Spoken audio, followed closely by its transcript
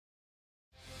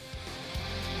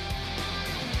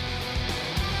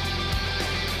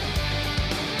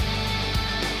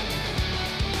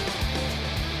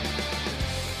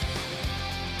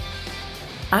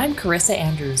I'm Carissa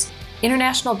Andrews,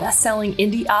 international best-selling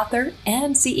indie author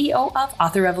and CEO of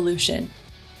Author Revolution.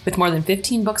 With more than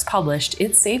 15 books published,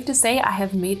 it's safe to say I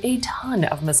have made a ton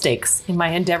of mistakes in my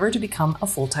endeavor to become a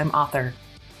full-time author.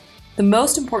 The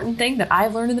most important thing that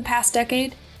I've learned in the past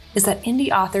decade is that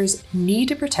indie authors need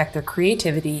to protect their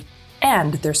creativity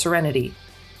and their serenity.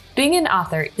 Being an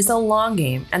author is a long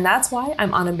game, and that's why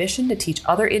I'm on a mission to teach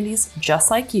other indies just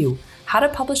like you how to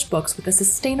publish books with a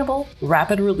sustainable,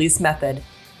 rapid release method.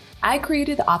 I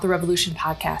created the Author Revolution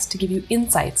podcast to give you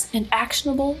insights and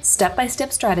actionable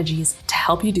step-by-step strategies to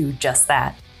help you do just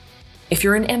that. If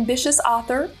you're an ambitious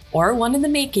author or one in the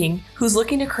making who's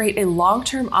looking to create a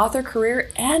long-term author career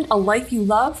and a life you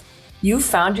love, you've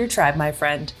found your tribe, my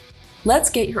friend. Let's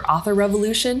get your author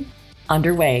revolution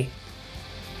underway.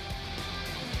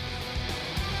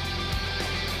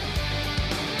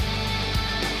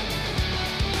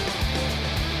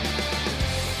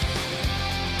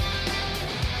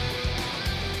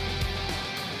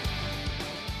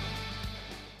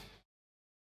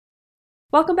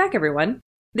 Welcome back, everyone.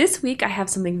 This week I have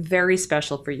something very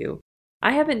special for you.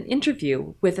 I have an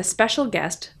interview with a special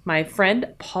guest. My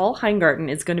friend Paul Heingarten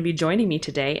is going to be joining me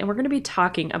today, and we're going to be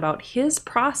talking about his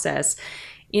process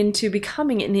into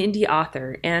becoming an indie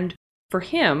author, and for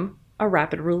him, a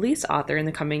rapid release author in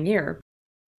the coming year.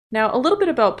 Now, a little bit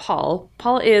about Paul.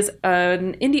 Paul is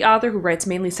an indie author who writes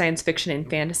mainly science fiction and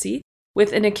fantasy,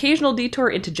 with an occasional detour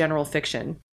into general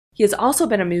fiction. He has also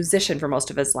been a musician for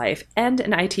most of his life and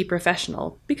an IT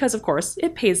professional because, of course,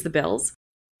 it pays the bills.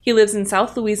 He lives in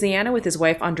South Louisiana with his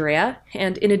wife, Andrea,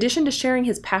 and in addition to sharing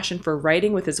his passion for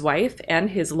writing with his wife and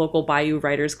his local Bayou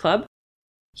Writers Club,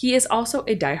 he is also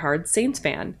a diehard Saints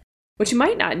fan. What you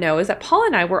might not know is that Paul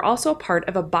and I were also a part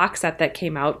of a box set that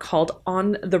came out called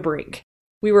On the Brink.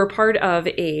 We were part of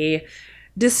a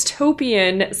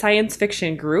dystopian science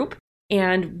fiction group,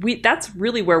 and that's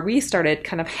really where we started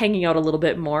kind of hanging out a little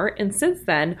bit more. And since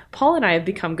then, Paul and I have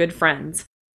become good friends.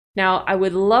 Now, I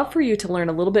would love for you to learn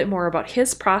a little bit more about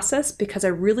his process because I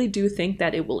really do think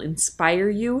that it will inspire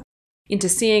you into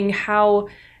seeing how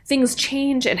things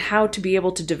change and how to be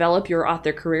able to develop your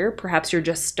author career. Perhaps you're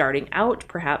just starting out.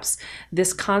 Perhaps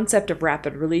this concept of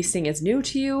rapid releasing is new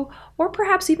to you, or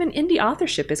perhaps even indie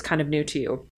authorship is kind of new to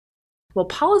you. Well,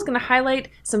 Paul is going to highlight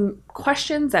some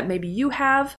questions that maybe you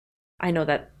have. I know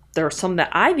that there are some that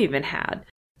I've even had.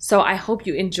 So I hope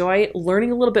you enjoy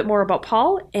learning a little bit more about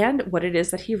Paul and what it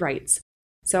is that he writes.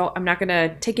 So I'm not going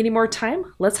to take any more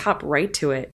time. Let's hop right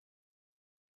to it.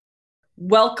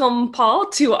 Welcome, Paul,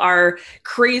 to our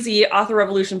crazy Author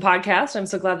Revolution podcast. I'm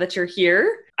so glad that you're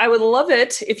here. I would love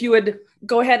it if you would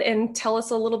go ahead and tell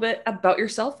us a little bit about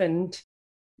yourself and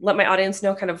let my audience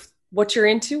know kind of what you're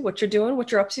into, what you're doing,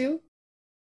 what you're up to.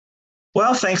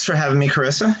 Well, thanks for having me,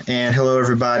 Carissa, and hello,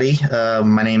 everybody.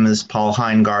 My name is Paul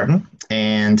Heingarten,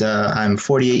 and I'm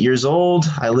 48 years old.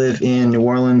 I live in New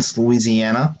Orleans,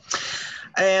 Louisiana.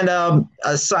 And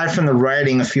aside from the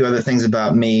writing, a few other things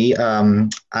about me.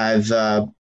 I've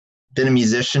been a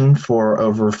musician for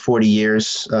over 40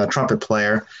 years, trumpet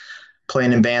player,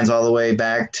 playing in bands all the way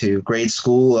back to grade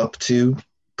school up to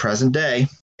present day.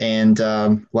 And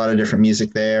a lot of different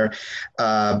music there.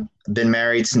 Been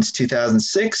married since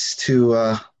 2006 to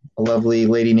a lovely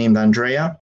lady named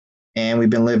Andrea. And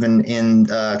we've been living in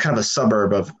kind of a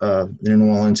suburb of the New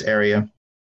Orleans area.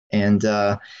 And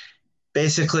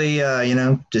basically,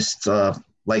 just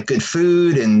like good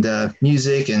food and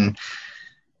music and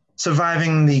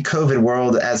surviving the COVID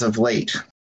world as of late.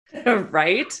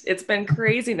 Right? It's been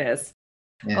craziness.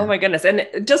 Yeah. Oh my goodness. And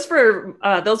just for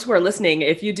those who are listening,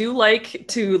 if you do like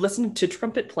to listen to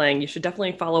trumpet playing, you should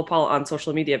definitely follow Paul on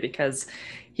social media because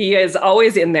he is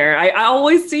always in there. I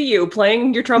always see you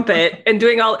playing your trumpet and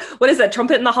doing what is that,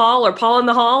 trumpet in the hall or Paul in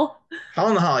the hall? Paul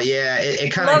in the hall, yeah.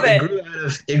 It kind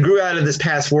of grew out of this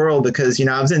past world because,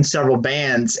 I was in several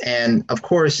bands, and of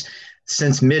course,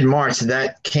 since mid-March,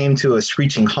 that came to a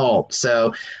screeching halt.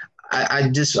 So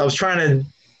I was trying to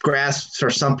grasp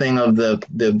for something of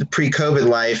the pre-COVID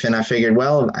life, and I figured,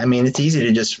 well, I mean, it's easy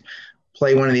to just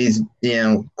play one of these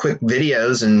quick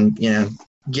videos and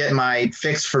get my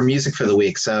fix for music for the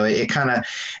week. So it kind of,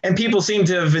 and people seem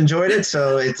to have enjoyed it,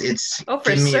 so it's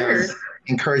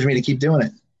encouraged me to keep doing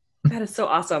it. That is so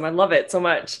awesome. I love it so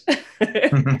much.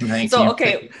 Thank you.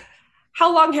 Okay,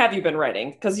 how long have you been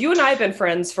writing? Because you and I have been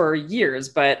friends for years,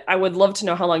 but I would love to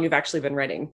know how long you've actually been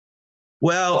writing.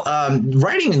 Well,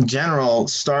 writing in general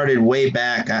started way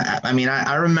back.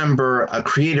 I remember a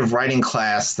creative writing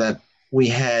class that we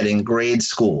had in grade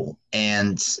school,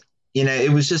 and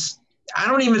it was just, I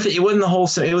don't even think it wasn't the whole.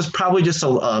 It was probably just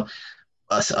a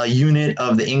a unit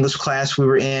of the English class we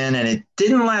were in, and it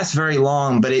didn't last very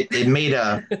long, but it made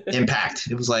a impact.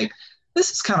 It was like,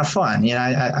 this is kind of fun.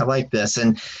 I like this.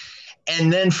 And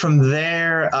then from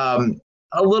there,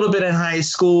 a little bit in high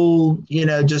school,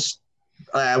 just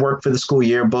I worked for the school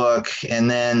yearbook, and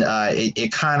then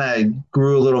it kind of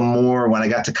grew a little more when I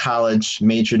got to college,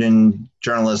 majored in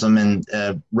journalism, and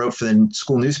wrote for the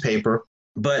school newspaper.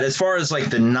 But as far as like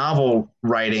the novel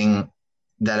writing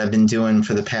that I've been doing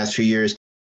for the past few years,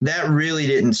 that really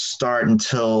didn't start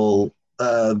until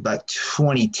about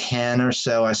 2010 or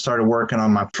so. I started working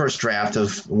on my first draft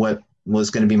of what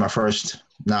was going to be my first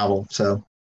novel. So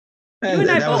You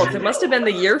and I both. It must have been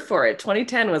the year for it.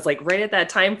 2010 was like right at that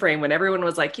time frame when everyone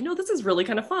was like, this is really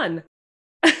kind of fun.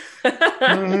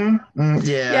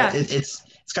 Yeah. It's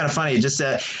kind of funny. Just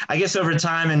I guess over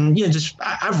time, and just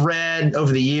I've read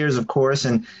over the years, of course,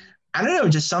 and I don't know,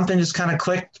 just something just kind of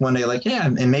clicked one day. Like, yeah,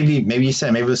 and maybe you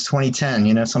said maybe it was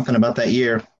 2010. Something about that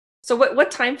year. So what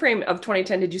time frame of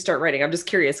 2010 did you start writing? I'm just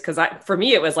curious because for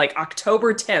me it was like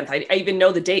October 10th. I even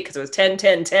know the date because it was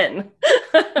 10-10-10.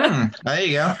 There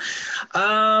you go.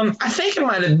 I think it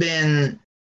might have been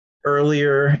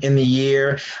earlier in the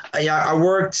year. I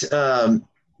worked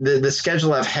the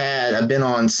schedule I've been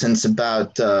on since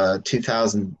about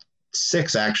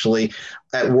 2006 actually.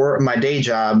 At work, my day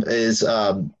job is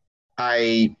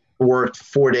I worked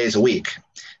 4 days a week.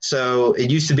 So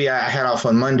it used to be I had off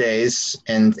on Mondays,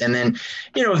 and then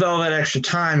with all that extra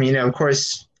time, of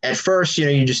course at first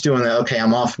you're just doing okay,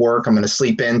 I'm off work, I'm going to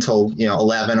sleep in till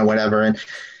 11 or whatever,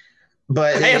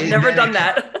 but I have never done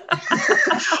that.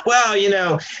 Well,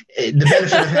 the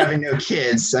benefit of having no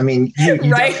kids, I mean, you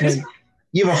right? definitely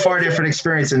you have a far different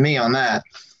experience than me on that.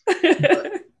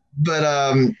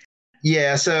 but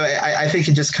yeah, so I think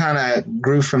it just kind of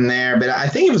grew from there. But I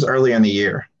think it was earlier in the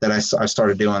year that I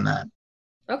started doing that.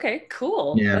 Okay,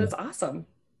 cool. Yeah. That is awesome.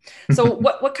 So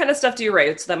what kind of stuff do you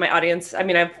write so that my audience, I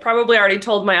mean, I've probably already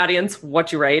told my audience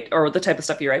what you write or the type of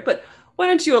stuff you write, but why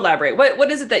don't you elaborate? What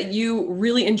is it that you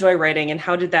really enjoy writing and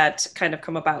how did that kind of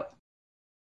come about?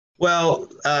 Well,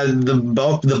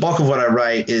 the bulk of what I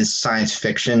write is science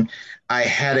fiction. I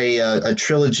had a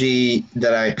trilogy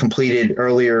that I completed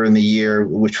earlier in the year,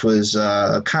 which was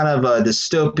kind of a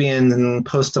dystopian,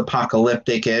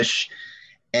 post-apocalyptic-ish.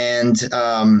 And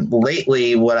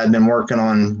lately, what I've been working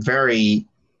on very,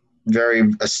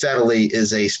 very steadily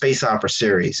is a space opera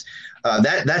series.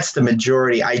 That's the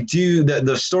majority. I do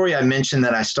the story I mentioned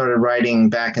that I started writing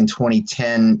back in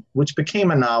 2010, which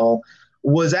became a novel,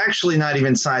 was actually not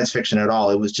even science fiction at all.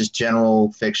 It was just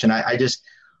general fiction. I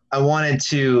wanted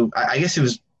to, I guess it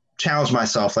was challenge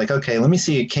myself, like, okay, let me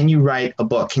see, can you write a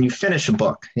book? Can you finish a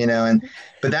book?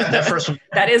 But that first one.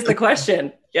 That is the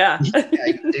question. Yeah.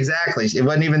 Yeah, exactly. It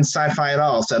wasn't even sci-fi at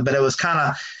all. So, but it was kind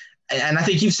of, and I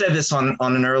think you've said this on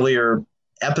an earlier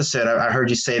episode. I heard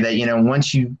you say that,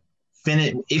 once you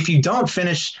finish, if you don't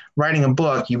finish writing a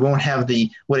book, you won't have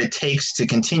what it takes to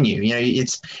continue.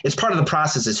 It's part of the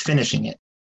process is finishing it.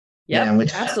 Yeah,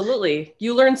 absolutely.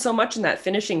 You learn so much in that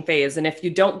finishing phase. And if you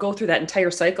don't go through that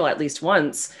entire cycle at least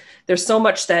once, there's so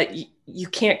much that you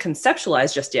can't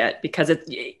conceptualize just yet because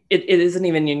it isn't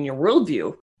even in your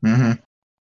worldview. Mm-hmm.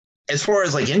 As far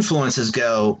as like influences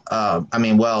go, I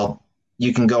mean, well,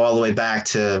 you can go all the way back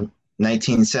to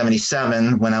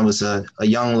 1977 when I was a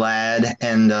young lad.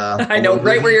 And I know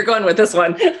right where you're going with this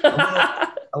one.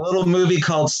 A little movie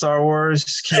called Star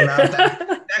Wars came out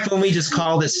back when we just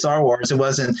called it Star Wars. It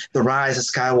wasn't The Rise of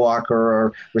Skywalker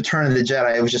or Return of the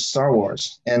Jedi. It was just Star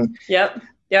Wars. And Yep.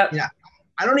 Yeah,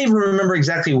 I don't even remember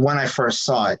exactly when I first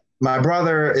saw it. My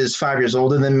brother is 5 years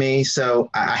older than me, so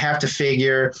I have to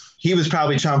figure he was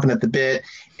probably chomping at the bit.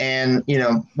 And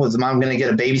was the mom going to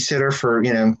get a babysitter for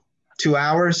 2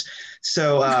 hours?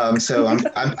 So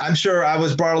I'm sure I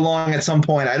was brought along at some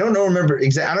point. I don't remember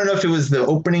exactly. I don't know if it was the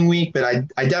opening week, but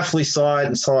I definitely saw it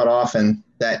and saw it often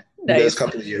those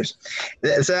couple of years.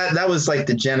 So that was like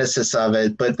the genesis of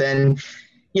it. But then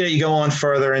you go on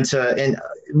further into, and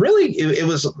really it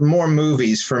was more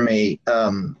movies for me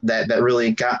that really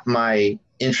got my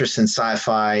interest in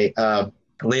sci-fi.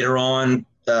 Later on,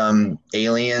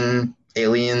 Aliens,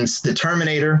 The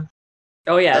Terminator.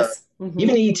 Oh yes.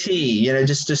 Even E.T.,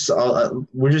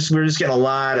 we're just getting a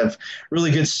lot of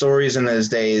really good stories in those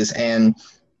days. And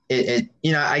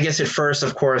I guess at first,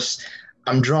 of course,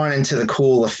 I'm drawn into the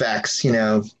cool effects,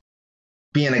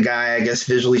 being a guy, I guess,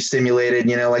 visually stimulated,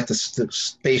 like the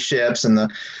spaceships and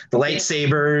the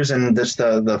lightsabers and just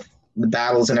the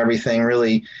battles and everything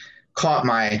really caught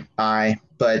my eye.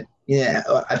 But yeah,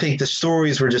 I think the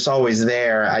stories were just always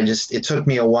there. It took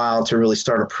me a while to really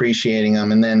start appreciating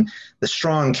them. And then the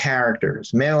strong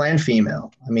characters, male and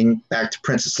female. I mean, back to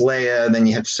Princess Leia, then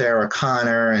you have Sarah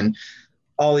Connor and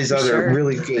all these For other sure.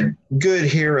 really good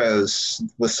heroes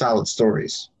with solid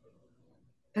stories.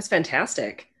 That's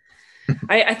fantastic.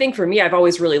 I think for me, I've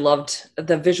always really loved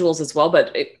the visuals as well,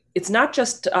 but it's not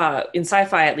just in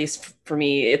sci-fi, at least for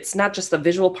me, it's not just the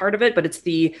visual part of it, but it's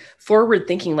the forward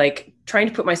thinking, like trying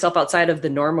to put myself outside of the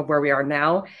norm of where we are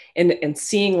now and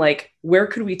seeing like, where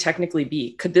could we technically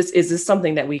be? Is this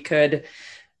something that we could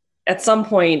at some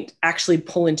point actually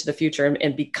pull into the future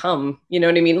and become, you know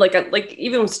what I mean? Like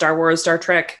even with Star Wars, Star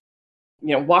Trek,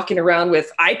 walking around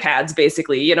with iPads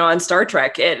basically, on Star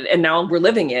Trek, and now we're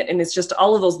living it. And it's just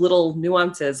all of those little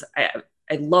nuances. I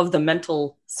love the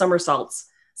mental somersaults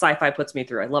sci-fi puts me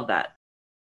through. I love that.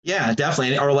 Yeah,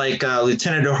 definitely. Or like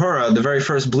Lieutenant Uhura, the very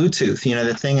first Bluetooth,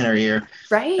 the thing in her ear.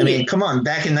 I mean, Right. come on,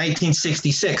 back in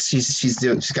 1966,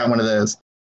 she's got one of those.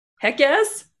 Heck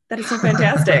yes. That is so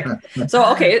fantastic. So,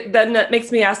 okay, then that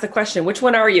makes me ask the question, which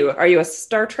one are you? Are you a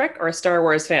Star Trek or a Star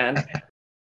Wars fan?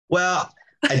 Well,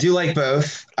 I do like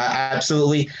both.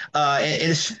 Absolutely.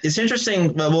 It's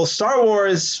interesting. Well, Star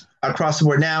Wars across the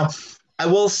board. Now, I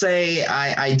will say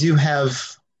I do have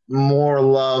more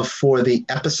love for the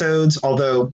episodes,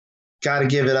 although got to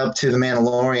give it up to The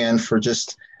Mandalorian for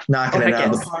just Oh, knocking it heck out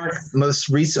of the yes. park most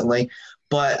recently.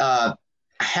 But I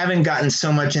haven't gotten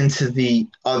so much into the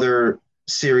other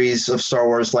series of Star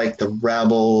Wars like the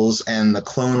Rebels and the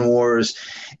Clone Wars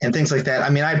and things like that. I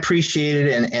mean, I appreciate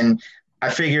it, and I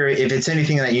figure if it's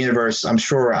anything in that universe, I'm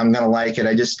sure I'm going to like it.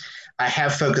 I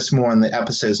have focused more on the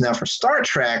episodes. Now for Star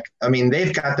Trek, I mean,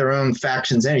 they've got their own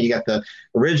factions in it. You got the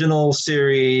original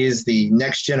series, the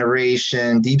Next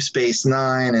Generation, Deep Space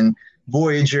Nine, and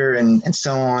Voyager, and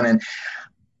so on. And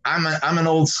I'm an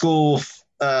old school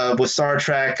with Star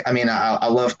Trek. I mean, I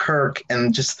love Kirk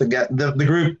and just the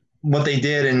group, what they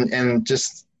did, and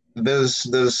just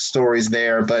those stories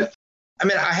there. But I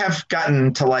mean, I have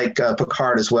gotten to like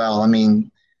Picard as well. I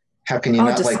mean, how can you Oh,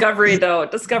 not like? Discovery, though.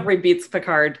 Discovery beats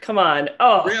Picard. Come on.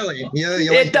 Oh, Really? Yeah, you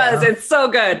like it that, does. huh? It's so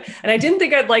good. And I didn't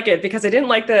think I'd like it because I didn't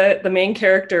like the main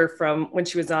character from when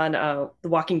she was on The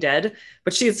Walking Dead,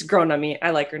 but she's grown on me. I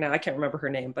like her now. I can't remember her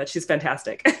name, but she's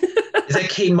fantastic. Is that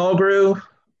Kate Mulgrew,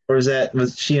 or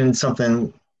was she in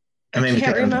something? I I made me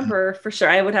can't think of. remember for sure.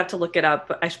 I would have to look it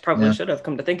up. I probably Yeah. should have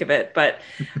come to think of it, but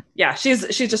yeah, she's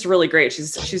just really great.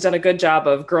 She's done a good job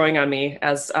of growing on me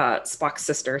as Spock's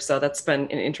sister. So that's been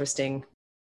an interesting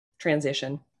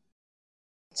transition.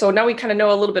 So now we kind of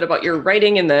know a little bit about your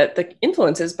writing and the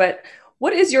influences, but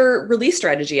what is your release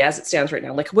strategy as it stands right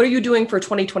now? Like, what are you doing for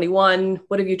 2021?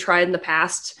 What have you tried in the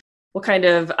past? What kind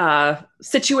of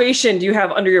situation do you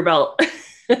have under your belt?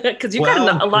 Because you've got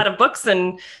Well, a lot of books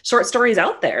and short stories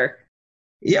out there.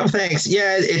 yeah, well, thanks.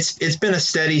 Yeah, it's been a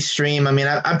steady stream. I mean,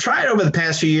 I've tried over the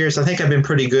past few years. I think I've been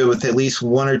pretty good with at least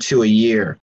one or two a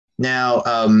year. Now,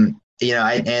 I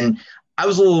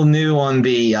was a little new on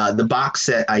the box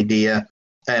set idea,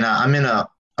 and I'm in a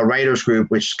writers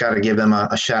group, which got to give them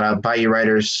a shout out, Bayou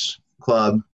Writers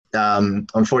Club.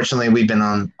 Unfortunately, we've been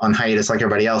on hiatus like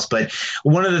everybody else. But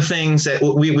one of the things that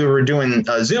we were doing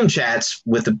Zoom chats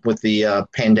with the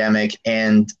pandemic,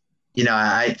 and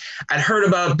I'd heard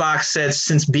about box sets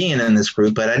since being in this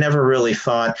group, but I never really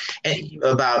thought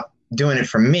about doing it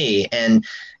for me. And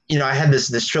I had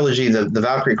this trilogy, the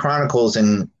Valkyrie Chronicles,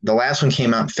 and the last one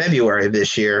came out in February of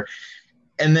this year.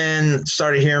 And then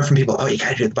started hearing from people, oh, you got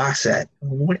to do the box set.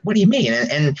 What do you mean?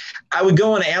 And I would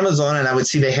go on Amazon and I would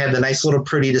see they had the nice little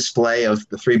pretty display of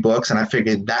the three books. And I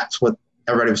figured that's what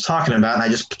everybody was talking about. And I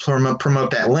just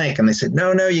promote that link. And they said,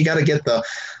 no, you got to get the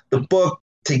book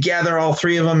together, all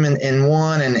three of them in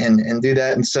one and do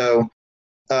that. And so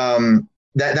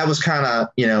that was kind of,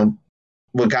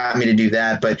 what got me to do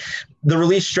that. But the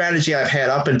release strategy I've had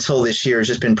up until this year has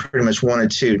just been pretty much one or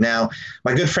two. Now,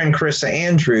 my good friend Carissa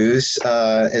Andrews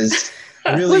is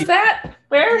Was really, that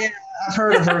where? yeah, I've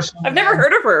heard of her I've never somewhere.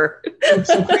 heard of her.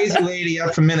 Some crazy lady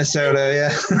up from Minnesota.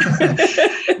 Yeah.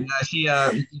 She,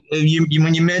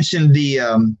 when you mentioned the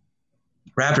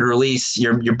rapid release,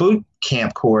 your boot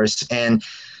camp course, and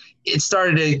it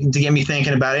started to get me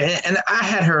thinking about it. And I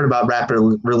had heard about rapid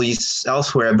release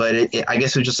elsewhere, but I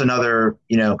guess it was just another,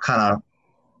 kind of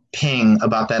ping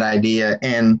about that idea.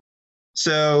 And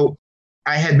so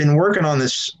I had been working on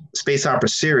this space opera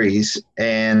series,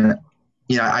 and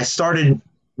I started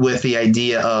with the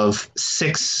idea of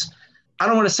six. I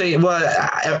don't want to say, well,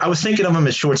 I was thinking of them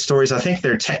as short stories. I think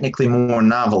they're technically more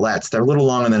novelettes. They're a little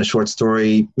longer than a short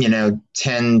story,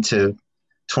 10 to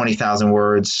 20,000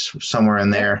 words, somewhere in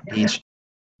Okay. there each.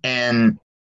 And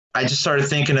I just started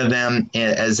thinking of them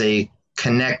as a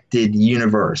connected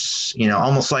universe,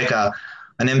 almost like an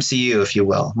MCU, if you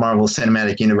will, Marvel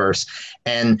Cinematic Universe.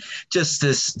 And just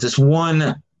this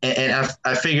one, and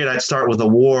I figured I'd start with a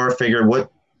war, figure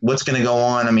what's going to go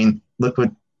on. I mean, look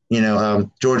what,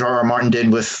 George R. R. Martin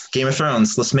did with Game of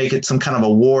Thrones. Let's make it some kind of a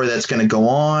war that's going to go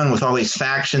on with all these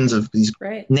factions of these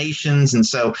nations. And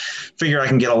so figure I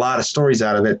can get a lot of stories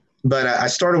out of it. But I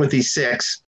started with these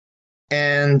 6,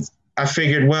 and I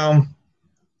figured, well,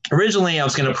 originally I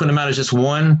was going to put them out as just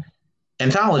one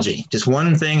anthology, just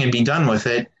one thing and be done with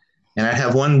it. And I'd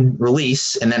have one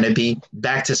release and then it'd be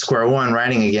back to square one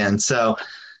writing again. So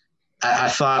I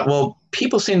thought, well,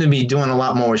 people seem to be doing a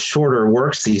lot more shorter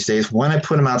works these days. Why not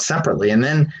put them out separately? And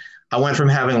then I went from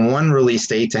having one release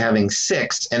date to having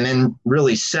 6, and then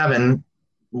really 7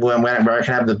 where I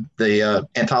can have the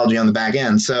anthology on the back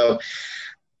end. So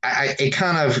I've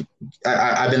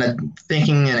been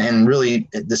thinking and really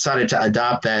decided to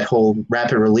adopt that whole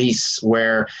rapid release,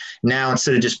 where now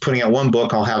instead of just putting out one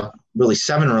book, I'll have really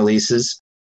 7 releases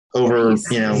over,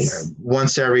 one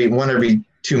every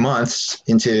 2 months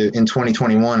in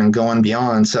 2021 and going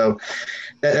beyond. So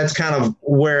that's kind of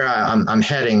where I'm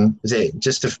heading,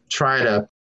 just to try to,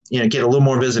 get a little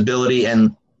more visibility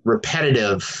and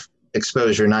repetitive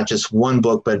exposure, not just one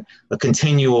book, but a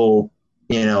continual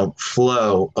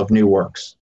flow of new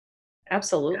works.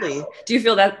 Absolutely. Do you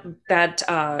feel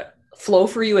that flow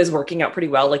for you is working out pretty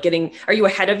well? Like are you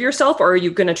ahead of yourself, or are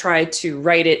you going to try to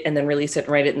write it and then release it,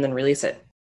 and write it and then release it?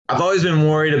 I've always been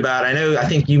worried about, I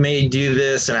think you may do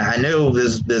this, and I know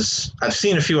this, I've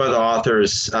seen a few other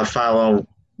authors follow,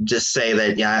 just say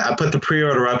that, I put the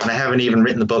pre-order up and I haven't even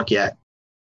written the book yet.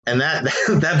 And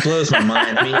that blows my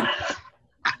mind. I mean,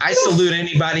 I salute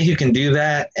anybody who can do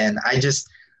that. And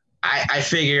I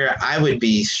figure I would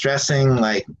be stressing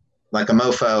like a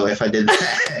mofo if I did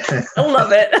that. I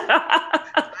love it.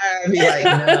 I'd be like,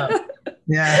 no.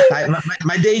 Yeah,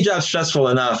 my day job's stressful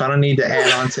enough. I don't need to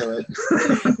add on to it.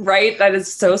 Right? That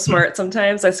is so smart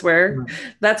sometimes, I swear.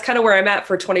 That's kind of where I'm at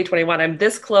for 2021. I'm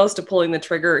this close to pulling the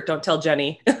trigger. Don't tell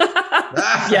Jenny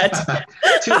yet.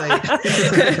 Too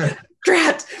late.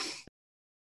 Drat.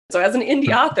 So as an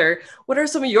indie author, what are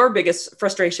some of your biggest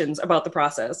frustrations about the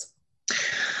process?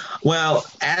 Well,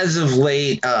 as of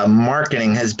late,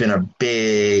 marketing has been a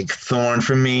big thorn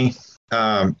for me.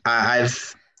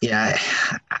 I've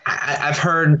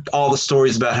heard all the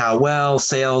stories about how, well,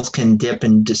 sales can dip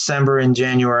in December and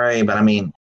January, but I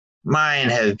mean, mine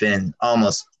have been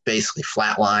almost basically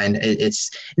flatlined.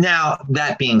 It's now,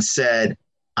 that being said,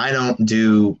 I don't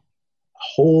do a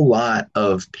whole lot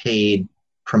of paid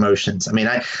promotions. I mean,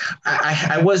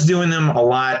 I was doing them a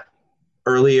lot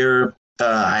earlier.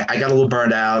 I got a little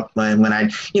burned out when I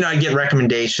get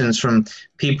recommendations from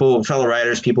fellow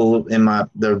writers, people in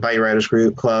the Bayou Writers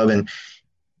Group Club, and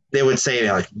they would say,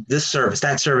 like, this service,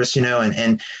 that service,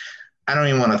 and I don't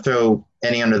even want to throw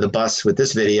any under the bus with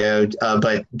this video,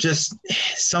 but just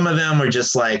some of them were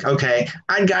just like, okay,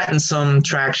 I'd gotten some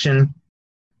traction,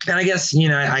 and I guess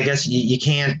you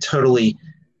can't totally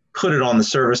put it on the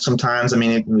service sometimes. I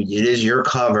mean, it is your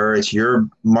cover, it's your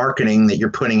marketing that you're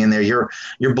putting in there, your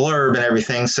blurb and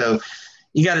everything. So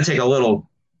you got to take a little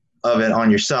of it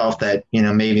on yourself that,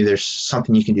 maybe there's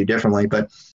something you can do differently. But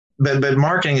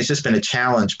marketing has just been a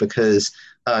challenge, because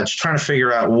just trying to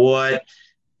figure out what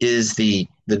is the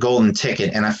golden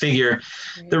ticket. And I figure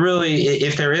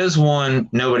if there is one,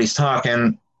 nobody's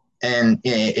talking, and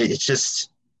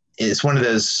it's one of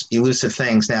those elusive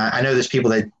things. Now, I know there's people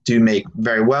that do make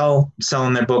very well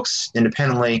selling their books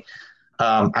independently.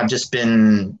 I've just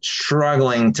been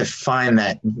struggling to find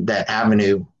that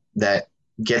avenue that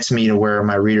gets me to where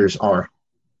my readers are.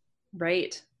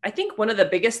 Right. I think one of the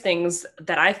biggest things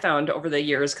that I found over the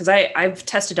years, because I've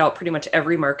tested out pretty much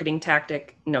every marketing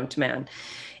tactic known to man.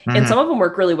 Mm-hmm. And some of them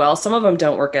work really well. Some of them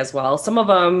don't work as well. Some of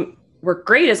them work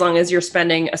great as long as you're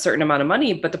spending a certain amount of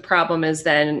money. But the problem is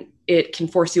then it can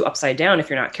force you upside down if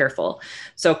you're not careful.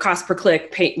 So cost per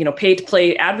click, pay to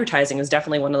play advertising is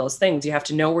definitely one of those things. You have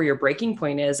to know where your breaking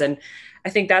point is. And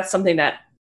I think that's something that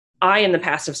I in the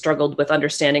past have struggled with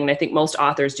understanding. And I think most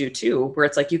authors do too, where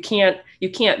it's like, you can't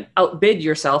outbid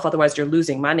yourself. Otherwise you're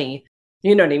losing money.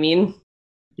 You know what I mean?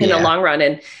 In the long run.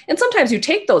 And sometimes you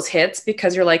take those hits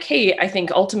because you're like, hey, I think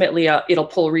ultimately it'll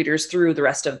pull readers through the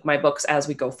rest of my books as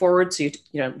we go forward. So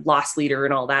loss leader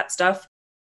and all that stuff.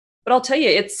 But I'll tell you,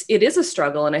 it is a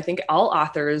struggle. And I think all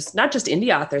authors, not just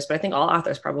indie authors, but I think all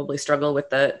authors probably struggle with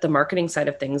the marketing side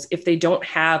of things if they don't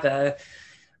have a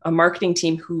marketing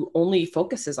team who only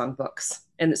focuses on books.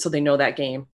 And so they know that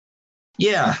game.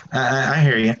 Yeah, I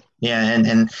hear you. Yeah.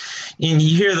 And you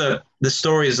hear the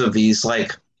stories of these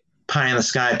like pie in the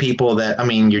sky people that, I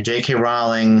mean, your J.K.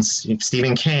 Rowling's,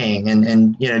 Stephen King,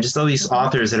 and just all these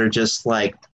authors that are just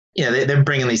like, they're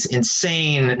bringing these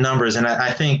insane numbers. And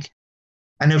I think,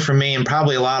 I know for me and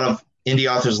probably a lot of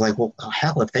indie authors like, well,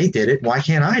 hell, if they did it, why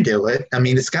can't I do it? I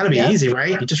mean, it's got to be easy,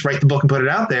 right? You just write the book and put it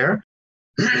out there.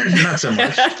 Not so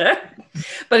much.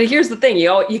 But here's the thing,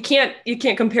 you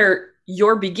can't compare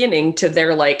your beginning to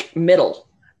their like middle.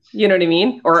 You know what I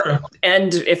mean?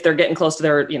 And if they're getting close to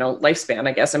their, lifespan,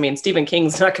 I guess. I mean, Stephen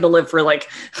King's not going to live for like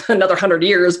another 100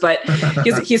 years, but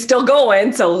he's still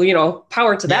going. So,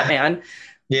 power to that man.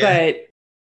 Yeah. But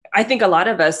I think a lot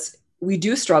of us, we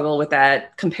do struggle with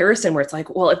that comparison where it's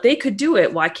like, well, if they could do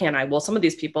it, why can't I? Well, some of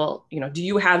these people, do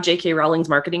you have J.K. Rowling's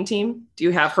marketing team? Do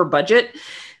you have her budget?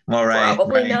 All right.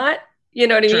 Probably not. You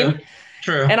know what I mean?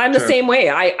 True. And I'm the same way.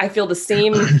 I feel the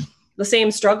same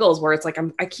struggles where it's like,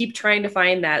 I keep trying to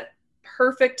find that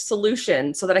perfect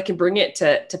solution so that I can bring it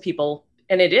to people.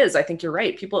 And it is, I think you're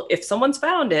right. People, if someone's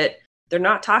found it, they're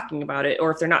not talking about it.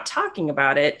 Or if they're not talking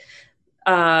about it,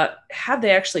 have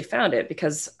they actually found it?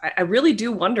 Because I really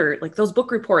do wonder, like those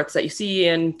book reports that you see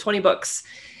in 20 books,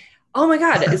 oh my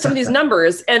God, some of these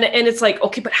numbers. And it's like,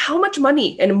 okay, but how much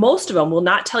money? And most of them will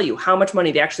not tell you how much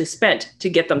money they actually spent to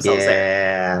get themselves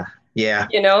there. Yeah.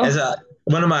 As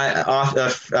one of my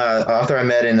author I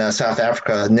met in South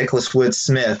Africa, Nicholas Wood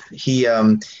Smith,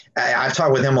 I've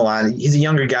talked with him a lot. He's a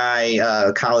younger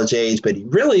guy, college age, but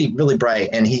really, really bright.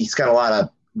 And he's got a lot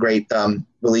of great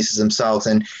releases himself.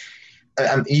 And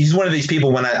he's one of these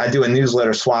people when I do a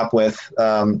newsletter swap with,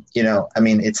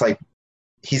 it's like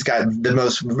he's got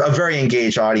a very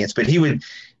engaged audience. But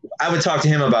I would talk to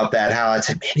him about that, how I'd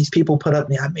say, man, these people put up,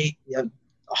 I made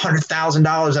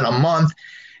 $100,000 in a month.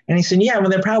 And he said, yeah, well,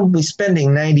 they're probably spending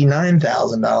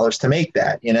 $99,000 to make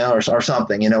that, or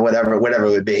something, whatever it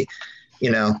would be,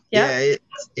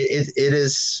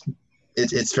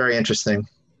 it's very interesting.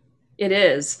 It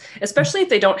is, especially if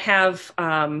they don't have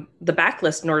the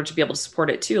backlist in order to be able to support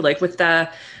it too. Like with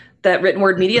that written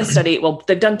word media study, well,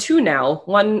 they've done two now,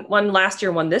 one last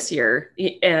year, one this year.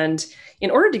 And in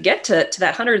order to get to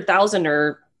that 100,000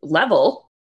 or level,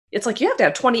 it's like you have to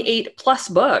have 28 plus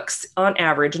books on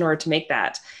average in order to make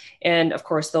that. And of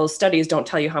course, those studies don't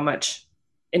tell you how much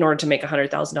in order to make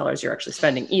 $100,000 you're actually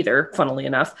spending either, funnily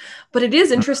enough. But it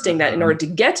is interesting that in order to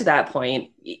get to that point,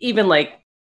 even like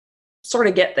sort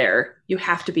of get there, you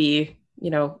have to be,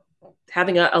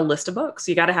 having a list of books.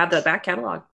 You got to have that back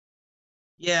catalog.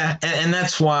 Yeah. And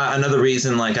that's why another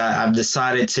reason, like I've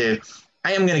decided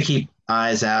I am going to keep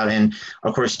eyes out. And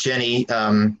of course, Jenny,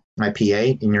 my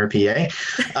PA in your PA,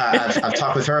 I've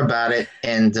talked with her about it.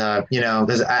 And,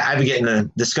 because I've been getting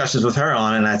into discussions with her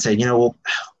on it. And I'd say, well,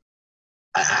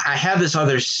 I have this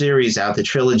other series out, the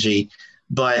trilogy,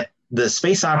 but the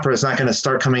space opera is not going to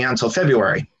start coming out until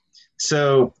February.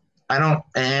 So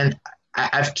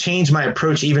I've changed my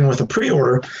approach even with a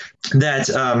pre-order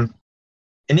that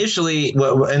initially in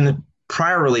the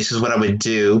prior releases, what I would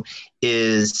do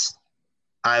is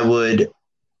I would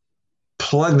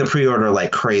plug the pre-order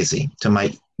like crazy to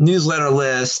my newsletter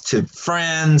list, to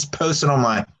friends, post it on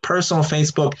my personal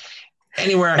Facebook,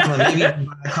 anywhere I can, maybe a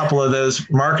couple of those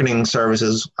marketing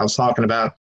services I was talking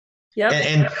about. Yeah.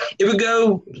 And it would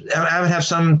go, I would have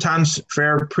sometimes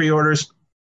fair pre-orders.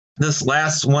 This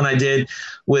last one I did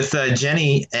with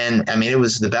Jenny, and I mean, it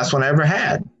was the best one I ever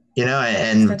had,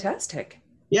 and that's fantastic.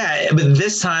 Yeah, but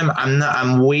this time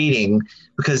I'm waiting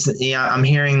because I'm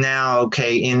hearing now,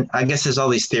 okay, and I guess there's all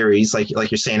these theories, like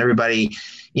you're saying, everybody,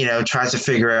 tries to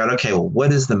figure out, okay, well,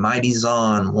 what does the mighty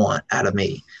Zahn want out of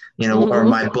me, or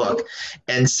my book?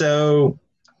 And so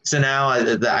now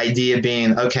the idea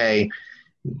being, okay,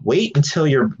 wait until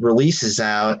your release is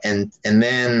out and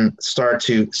then start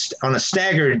to, on a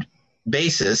staggered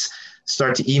basis,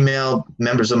 start to email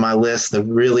members of my list, the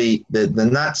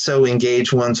not so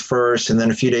engaged ones first, and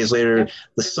then a few days later,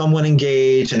 the somewhat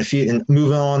engaged, and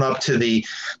move on up to the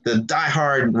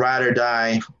diehard ride or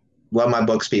die, love my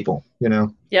books people,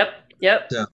 Yep.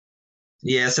 So,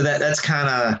 yeah. So that's kind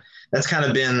of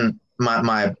been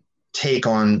my take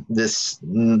on this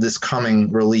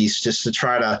coming release, just to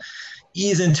try to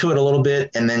ease into it a little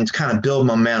bit and then kind of build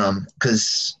momentum,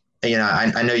 because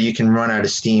I know you can run out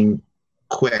of steam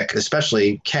quick,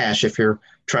 especially cash, if you're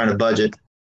trying to budget.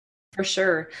 For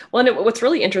sure. Well, and what's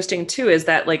really interesting too is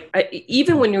that, like,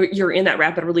 even when you're in that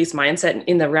rapid release mindset and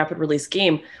in the rapid release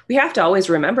game, we have to always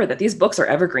remember that these books are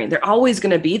evergreen. They're always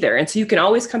going to be there. And so you can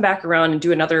always come back around and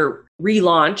do another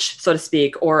relaunch, so to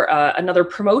speak, or another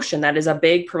promotion that is a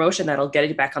big promotion that'll get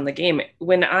you back on the game.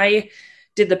 When I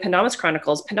did the Pendamis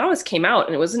Chronicles, Pendamis came out,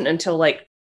 and it wasn't until like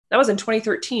That was in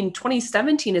 2013.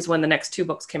 2017 is when the next two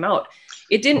books came out.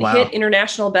 It didn't Wow. hit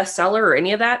international bestseller or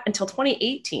any of that until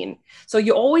 2018. So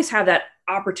you always have that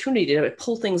opportunity to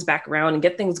pull things back around and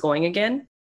get things going again,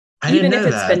 I didn't even if know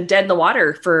it's that. been dead in the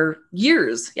water for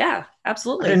years. Yeah, I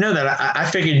absolutely. didn't know that. I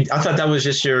thought that was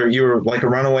just you were like a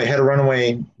runaway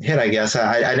hit, I guess.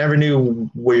 I never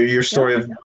knew your story of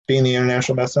being the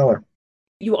international bestseller.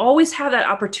 You always have that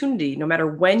opportunity, no matter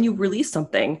when you release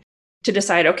something, to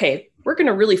decide, okay, we're going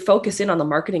to really focus in on the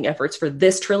marketing efforts for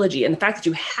this trilogy. And the fact that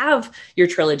you have your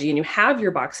trilogy and you have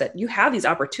your box set, you have these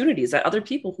opportunities that other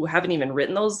people who haven't even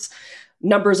written those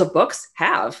numbers of books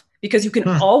have, because you can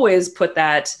always put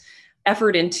that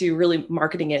effort into really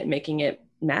marketing it and making it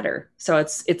matter. So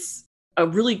it's a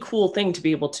really cool thing to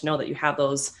be able to know that you have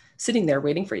those sitting there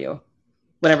waiting for you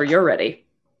whenever you're ready.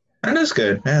 That is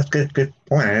good. That's good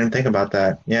point. I didn't think about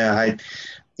that.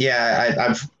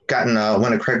 I've gotten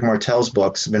one of Craig Martell's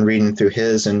books. I've been reading through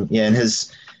his, and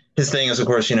his thing is, of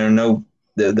course,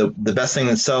 the best thing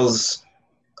that sells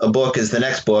a book is the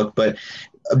next book. But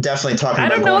I'm definitely talking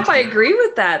about. I don't know if I agree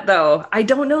with that, though. I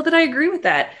don't know that I agree with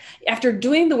that. After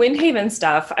doing the Windhaven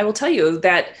stuff, I will tell you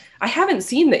that I haven't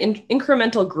seen the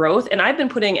incremental growth, and I've been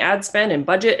putting ad spend and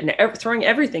budget and throwing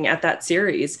everything at that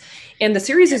series. And the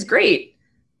series is great.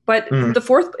 But the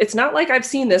fourth, it's not like I've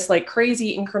seen this like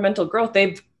crazy incremental growth.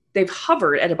 They've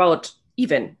hovered at about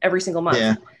even every single month.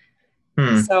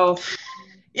 Yeah. So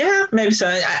yeah, maybe so.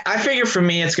 I figure for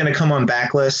me it's going to come on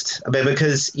backlist, but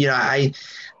because I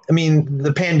mean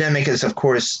the pandemic has of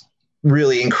course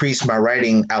really increased my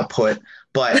writing output.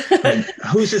 But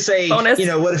who's to say? Bonus.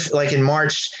 What if like in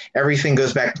March everything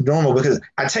goes back to normal? Because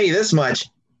I tell you this much,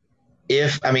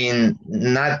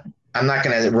 I'm not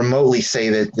going to remotely say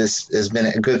that this has been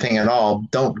a good thing at all.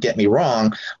 Don't get me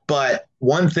wrong. But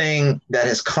one thing that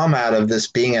has come out of this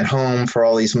being at home for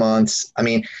all these months, I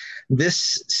mean,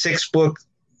 this six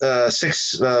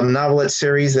novelette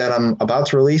series that I'm about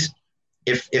to release,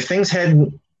 if things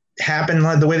had happened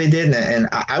like the way they did, and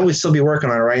I would still be working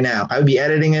on it right now. I would be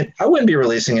editing it. I wouldn't be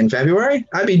releasing it in February.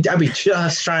 I'd be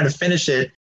just trying to finish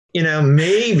it,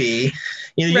 maybe.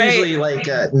 Right. Usually like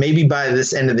maybe by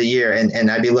this end of the year, and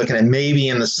I'd be looking at maybe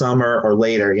in the summer or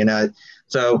later,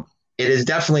 So it is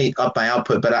definitely up my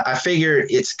output, but I figure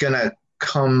it's going to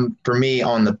come for me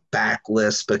on the back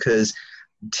list because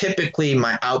typically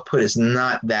my output is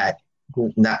not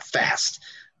fast.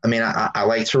 I mean, I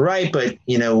like to write, but,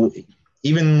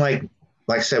 even like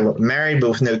I said, we're married, but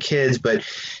with no kids, but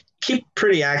keep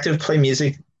pretty active, play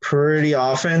music pretty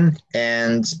often,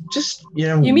 and just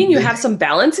You mean you have some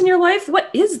balance in your life? What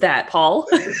is that, Paul?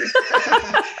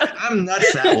 I'm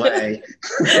nuts that way.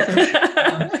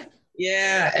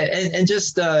 And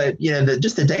just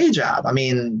just the day job. I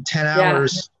mean, 10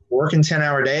 hours working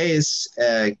 10-hour days.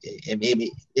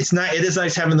 Maybe it is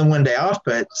nice having the one day off,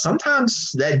 but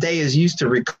sometimes that day is used to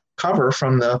recover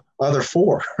from the other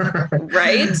 4.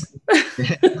 Right.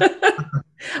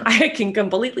 I can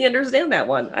completely understand that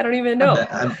one. I don't even know.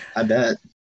 I bet.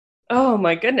 Oh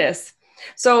my goodness.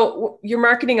 So your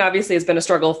marketing obviously has been a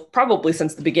struggle probably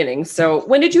since the beginning. So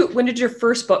when did your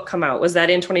first book come out? Was that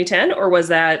in 2010 or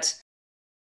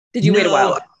did you wait a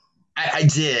while? I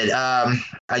did.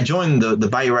 I joined the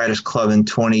Bayou Writers Club in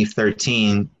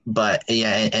 2013, but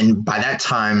and by that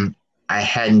time I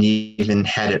hadn't even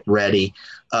had it ready.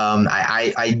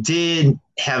 I did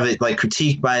have it like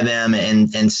critiqued by them,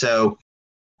 and so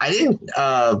I didn't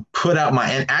put out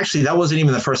and actually that wasn't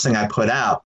even the first thing I put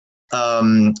out.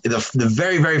 The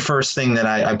very, very first thing that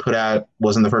I put out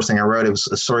wasn't the first thing I wrote. It was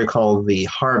a story called The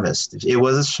Harvest. It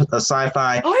was a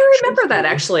sci-fi. Oh, I remember that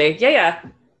actually. Yeah.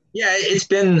 It's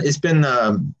been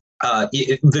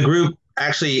the group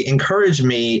actually encouraged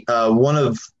me. One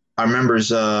of our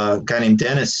members, a guy named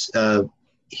Dennis,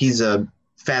 he's a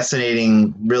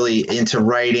fascinating, really into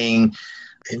writing.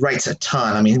 He writes a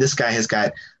ton. I mean, this guy has got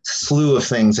a slew of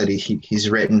things that he's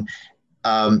written.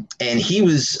 And he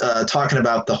was talking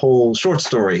about the whole short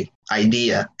story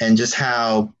idea and just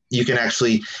how you can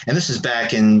actually, and this is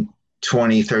back in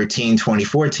 2013,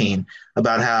 2014,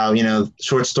 about how,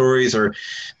 short stories are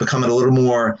becoming a little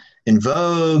more in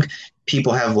vogue.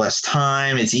 People have less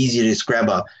time. It's easy to just grab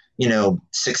a,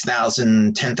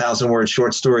 6,000, 10,000 word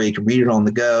short story. You can read it on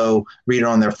the go, read it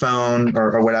on their phone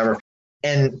or whatever.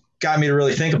 And got me to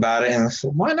really think about it. And I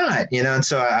said, why not? And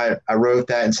so I wrote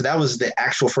that. And so that was the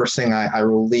actual first thing I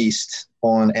released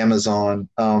on Amazon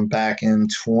back in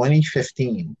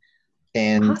 2015.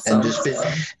 And just been,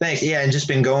 thanks. Yeah. And just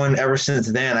been going ever since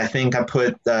then. I think I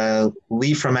put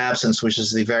Leave from Absence, which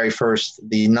is the very first,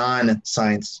 the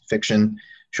non-science fiction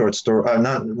short story,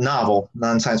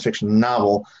 non-science fiction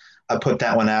novel. I put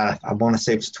that one out. I want to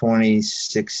say it was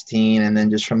 2016. And then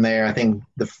just from there, I think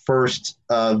the first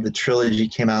of the trilogy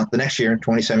came out the next year,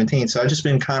 2017. So I've just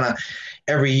been kind of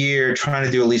every year trying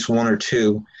to do at least one or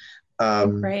two.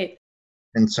 Right.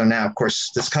 And so now, of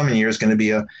course, this coming year is going to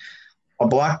be a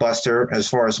blockbuster as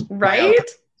far as right.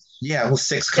 Yeah, well,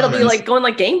 6 It'll coming. be like going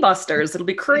like gangbusters. It'll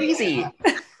be crazy.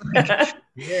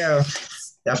 Yeah,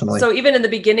 definitely. So even in the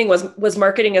beginning, was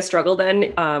marketing a struggle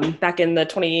then, back in the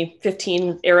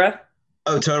 2015 era?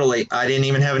 Oh, totally. I didn't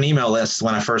even have an email list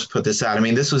when I first put this out. I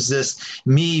mean, this was just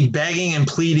me begging and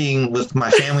pleading with my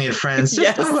family and friends,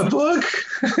 just buy my book.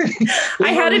 I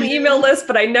had an email list,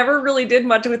 but I never really did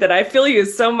much with it. I feel you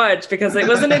so much because it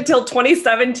wasn't until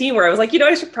 2017 where I was like,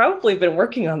 I should probably have been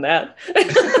working on that.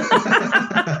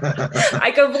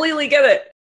 I completely get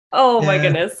it. Oh my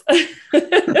goodness.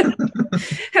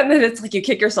 And then it's like you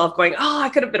kick yourself going, I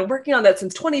could have been working on that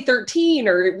since 2013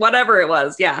 or whatever it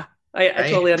was. Yeah. I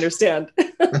totally understand.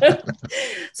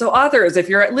 So authors, if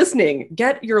you're listening,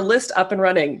 get your list up and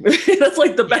running. That's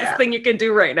like the best thing you can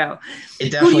do right now.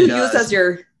 It definitely Who do you use as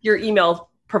your email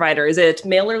provider? Is it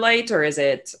MailerLite or is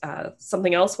it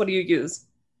something else? What do you use?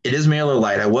 It is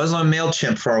MailerLite. I was on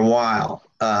MailChimp for a while.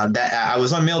 I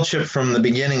was on MailChimp from the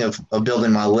beginning of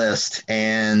building my list.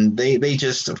 And they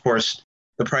just, of course,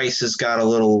 the prices got a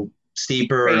little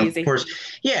steeper. Crazy. And of course,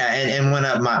 and went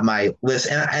up my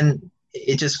list. And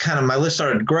it just kind of, my list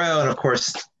started to grow. And of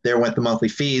course, there went the monthly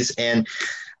fees. And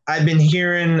I've been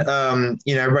hearing,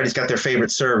 everybody's got their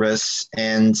favorite service.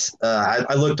 And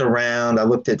I looked around, I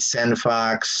looked at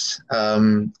SendFox,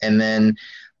 and then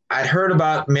I'd heard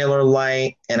about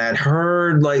MailerLite, and I'd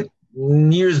heard like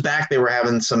years back they were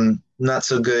having some not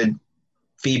so good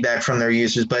feedback from their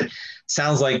users, but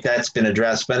sounds like that's been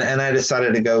addressed. And I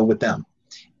decided to go with them,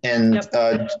 and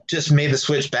just made the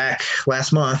switch back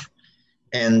last month.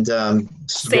 And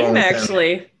same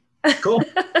actually. Cool.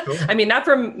 I mean, not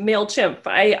from MailChimp.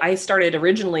 I started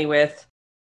originally with,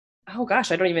 oh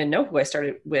gosh, I don't even know who I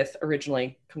started with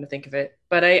originally, come to think of it.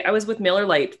 But I was with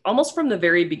MailerLite almost from the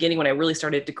very beginning when I really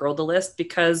started to grow the list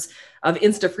because of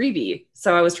InstaFreebie.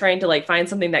 So I was trying to like find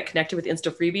something that connected with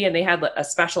InstaFreebie, and they had a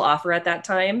special offer at that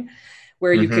time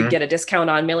where you could get a discount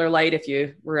on MailerLite if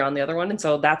you were on the other one. And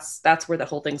so that's where the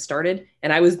whole thing started.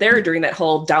 And I was there during that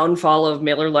whole downfall of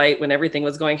MailerLite when everything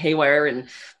was going haywire and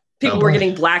people were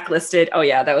getting blacklisted. Oh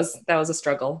yeah, that was a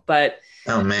struggle. But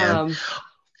oh man.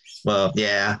 Well,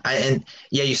 yeah.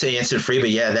 You say instant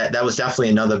freebie. Yeah, that was definitely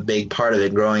another big part of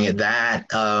it, growing at that.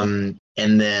 And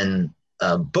then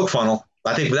BookFunnel.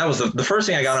 I think that was the first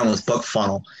thing I got on was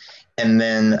BookFunnel. And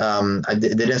then I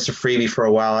did instant freebie for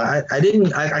a while. I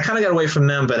kind of got away from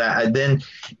them, but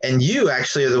and you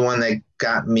actually are the one that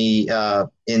got me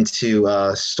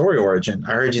into Story Origin.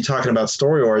 I heard you talking about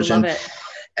Story Origin. Love it.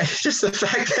 It's just the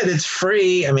fact that it's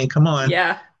free. I mean, come on.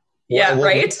 Yeah.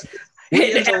 Right?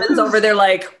 And Evan's over there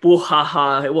like, woo ha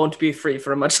ha, it won't be free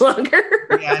for much longer.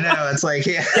 Yeah, I know. It's like,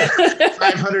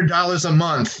 $500 a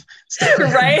month.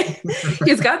 Right?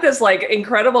 He's got this like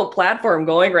incredible platform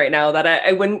going right now that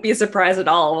I wouldn't be surprised at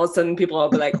all. All of a sudden people will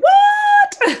be like,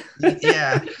 what?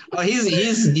 Yeah. Oh,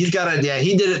 he's got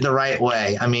he did it the right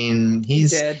way. I mean,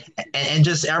 and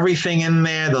just everything in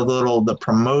there, the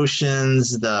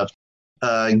promotions, I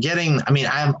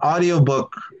have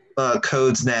audiobook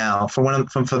codes now for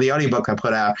the audiobook I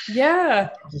put out. Yeah.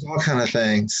 There's all kind of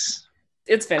things.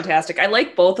 It's fantastic. I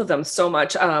like both of them so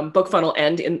much, BookFunnel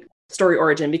and in Story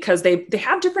Origin, because they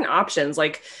have different options.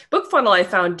 Like BookFunnel, I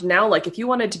found now, like if you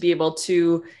wanted to be able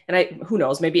to, and who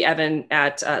knows, maybe Evan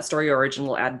at Story Origin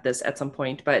will add this at some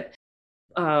point, but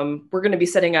we're going to be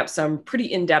setting up some pretty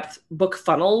in-depth book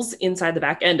funnels inside the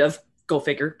back end of, go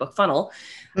figure, BookFunnel.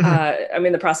 I'm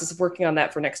in the process of working on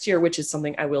that for next year, which is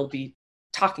something I will be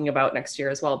talking about next year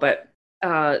as well. But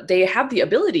they have the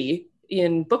ability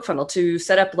in BookFunnel to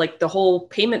set up like the whole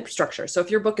payment structure. So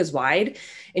if your book is wide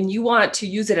and you want to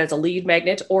use it as a lead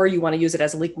magnet, or you want to use it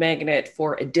as a lead magnet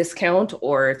for a discount,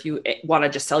 or if you want to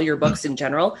just sell your books in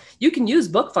general, you can use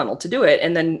BookFunnel to do it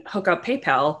and then hook up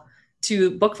PayPal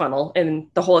to BookFunnel, and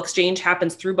the whole exchange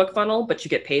happens through BookFunnel, but you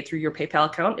get paid through your PayPal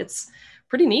account. It's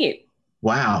pretty neat.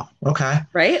 Wow. Okay.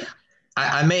 Right?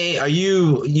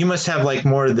 You must have like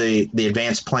more of the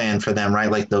advanced plan for them,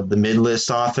 right? Like the mid-list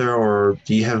author, or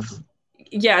do you have?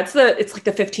 Yeah, it's like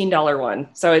the $15 one.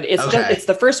 So it's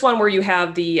the first one where you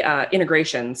have the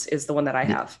integrations is the one that I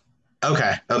have.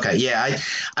 Okay. Yeah,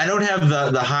 I don't have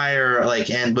the higher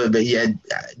end, but yeah,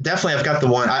 definitely I've got the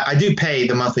one. I do pay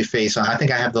the monthly fee, so I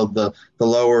think I have the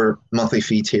lower monthly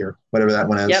fee tier, whatever that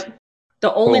one is. Yep.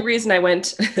 The only Cool. reason I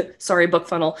went, sorry, book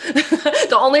funnel.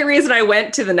 The only reason I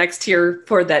went to the next tier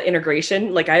for that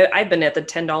integration, like I've been at the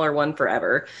 $10 one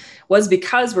forever, was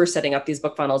because we're setting up these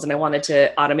book funnels and I wanted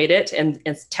to automate it and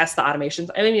test the automations.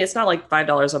 I mean, it's not like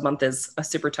 $5 a month is a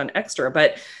super ton extra,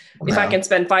 but if I No. can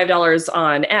spend $5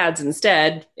 on ads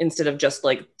instead of just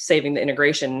like saving the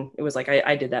integration, it was like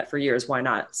I did that for years. Why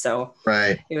not? So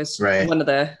Right. it was Right. one of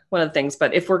the things.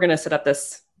 But if we're going to set up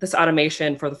this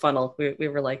automation for the funnel, we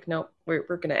were like, no, we're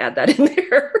going to add that in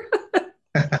there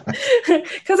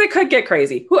because it could get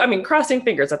crazy. I mean, crossing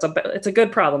fingers, it's a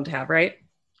good problem to have, right?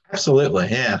 Absolutely.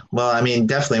 Yeah. Well, I mean,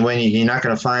 definitely when you're not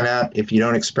going to find out if you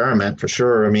don't experiment for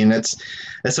sure. I mean, that's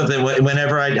something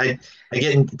whenever I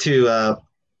get into, I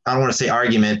don't want to say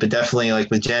argument, but definitely like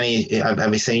with Jenny,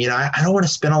 I'd be saying, I don't want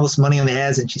to spend all this money on the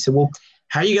ads. And she said, well,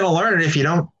 how are you going to learn it if you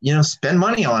don't, spend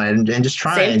money on it and just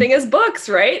try? Same thing as books,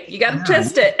 right? You got to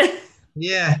test it.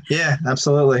 Yeah. Yeah,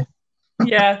 absolutely.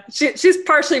 Yeah, she's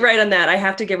partially right on that. I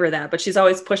have to give her that, but she's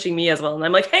always pushing me as well. And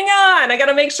I'm like, hang on, I got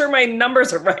to make sure my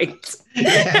numbers are right.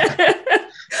 Yeah.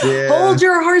 Yeah. Hold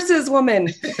your horses, woman.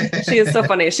 She is so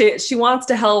funny. She wants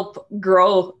to help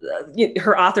grow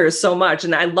her authors so much.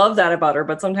 And I love that about her.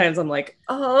 But sometimes I'm like,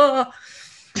 oh,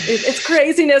 it's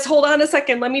craziness. Hold on a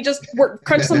second. Let me just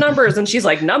crunch some numbers. And she's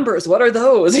like, numbers, what are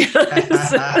those?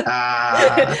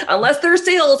 Unless they're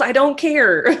sales, I don't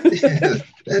care.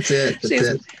 That's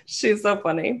it. She's so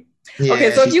funny. Yeah,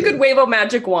 okay, so if you good. could wave a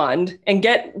magic wand and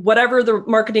get whatever the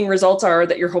marketing results are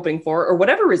that you're hoping for, or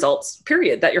whatever results,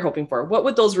 period, that you're hoping for, what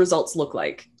would those results look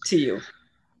like to you?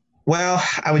 Well,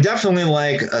 I would definitely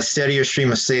like a steadier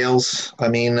stream of sales. I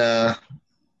mean, I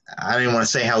didn't want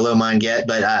to say how low mine get,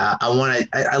 but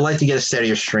I like to get a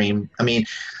steadier stream. I mean,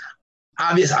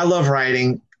 obviously, I love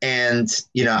writing, and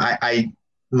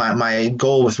my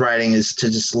goal with writing is to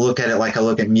just look at it like I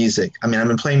look at music. I mean, I've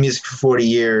been playing music for 40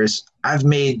 years. I've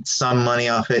made some money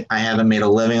off it. I haven't made a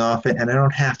living off it, and I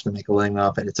don't have to make a living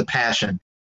off it. It's a passion.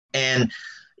 And,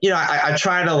 I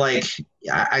try to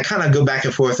I kind of go back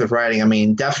and forth with writing. I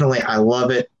mean, definitely I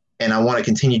love it and I want to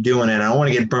continue doing it. I don't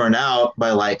want to get burned out by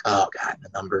oh God, the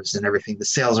numbers and everything. The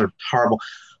sales are horrible.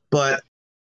 But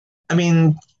I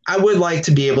mean, I would like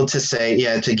to be able to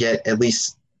say, to get at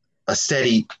least a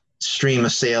steady stream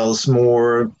of sales,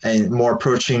 more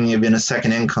approaching even a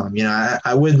second income.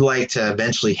 I would like to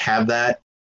eventually have that.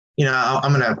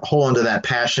 I'm going to hold on to that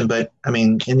passion, but I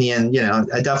mean, in the end,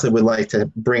 I definitely would like to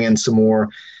bring in some more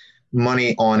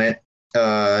money on it,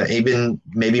 even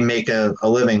maybe make a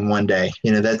living one day.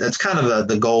 That's kind of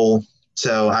the goal.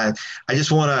 So I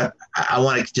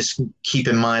want to just keep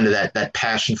in mind that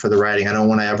passion for the writing. I don't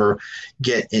want to ever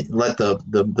let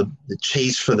the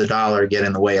chase for the dollar get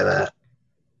in the way of that.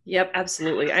 Yep,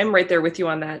 absolutely. I'm right there with you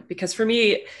on that because for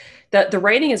me, the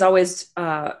writing has always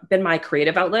been my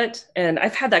creative outlet. And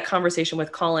I've had that conversation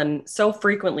with Colin so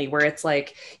frequently where it's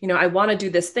like, I want to do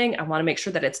this thing. I want to make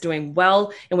sure that it's doing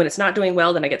well. And when it's not doing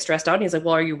well, then I get stressed out. And he's like,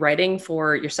 well, are you writing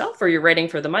for yourself or you're writing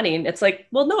for the money? And it's like,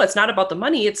 well, no, it's not about the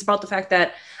money. It's about the fact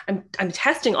that I'm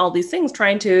testing all these things,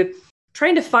 trying to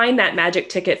find that magic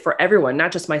ticket for everyone,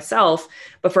 not just myself,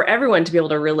 but for everyone to be able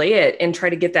to relay it and try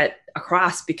to get that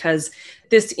across because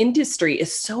this industry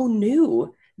is so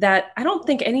new that I don't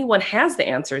think anyone has the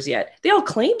answers yet. They all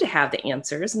claim to have the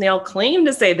answers and they all claim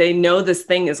to say they know this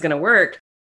thing is going to work,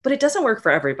 but it doesn't work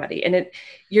for everybody. And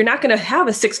you're not going to have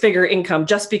a 6-figure income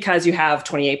just because you have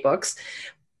 28 books.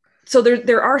 So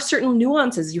there are certain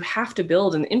nuances you have to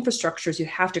build and infrastructures you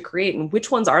have to create. And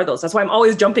which ones are those? That's why I'm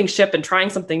always jumping ship and trying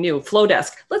something new.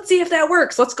 Flowdesk. Let's see if that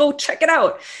works. Let's go check it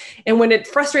out. And when it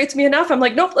frustrates me enough, I'm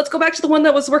like, nope, let's go back to the one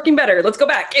that was working better. Let's go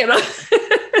back,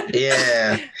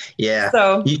 Yeah.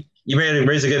 So you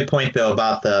raise a good point though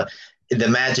about the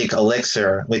magic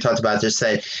elixir we talked about. Just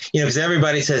say, because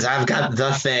everybody says, I've got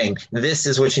the thing. This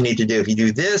is what you need to do. If you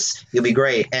do this, you'll be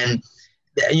great. And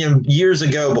years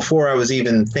ago, before I was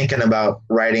even thinking about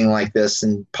writing like this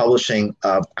and publishing,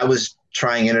 I was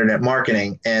trying internet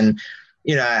marketing, and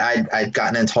I'd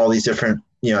gotten into all these different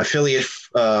affiliate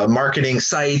marketing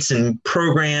sites and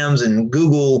programs and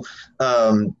Google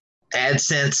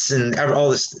AdSense and all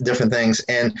this different things.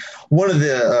 And one of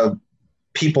the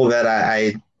people that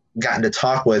I gotten to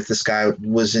talk with, this guy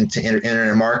was into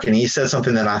internet marketing. He said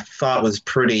something that I thought was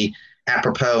pretty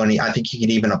apropos, and I think he could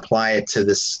even apply it to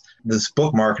this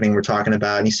book marketing we're talking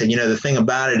about. And he said, the thing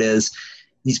about it is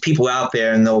these people out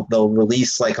there, and they'll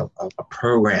release like a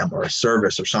program or a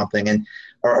service or something, and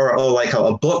or like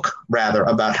a book rather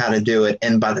about how to do it.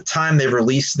 And by the time they've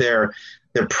released their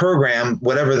program,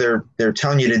 whatever they're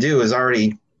telling you to do is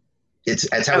already it's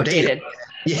outdated.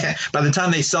 Yeah, by the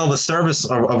time they sell the service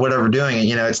or whatever doing it,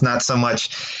 it's not so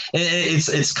much.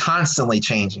 It's constantly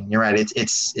changing. You're right.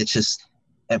 It's just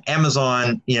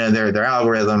Amazon. Their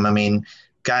algorithm. I mean,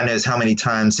 God knows how many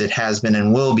times it has been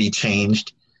and will be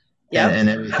changed, and, Yep. and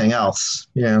everything else.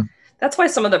 Yeah. That's why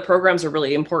some of the programs are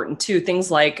really important too.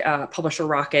 Things like Publisher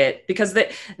Rocket, because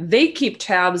they keep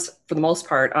tabs for the most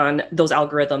part on those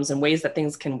algorithms and ways that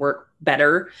things can work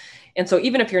better. And so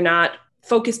even if you're not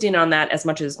focused in on that as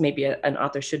much as maybe an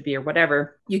author should be or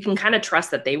whatever, you can kind of trust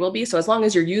that they will be. So as long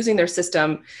as you're using their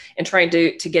system and trying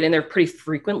to get in there pretty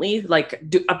frequently, like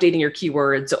updating your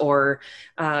keywords or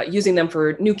using them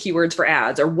for new keywords for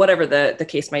ads or whatever the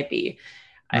case might be,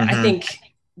 I Mm-hmm. think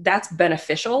that's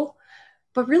beneficial.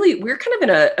 But really, we're kind of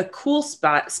in a cool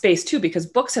space too, because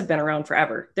books have been around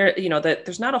forever.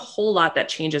 There's not a whole lot that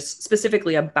changes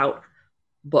specifically about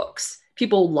books.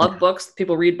 People love books.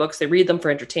 People read books. They read them for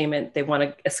entertainment. They want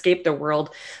to escape their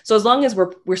world. So as long as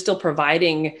we're still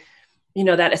providing,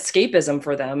 that escapism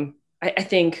for them, I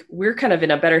think we're kind of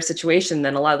in a better situation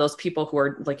than a lot of those people who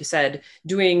are, like you said,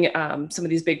 doing some of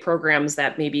these big programs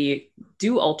that maybe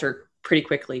do alter pretty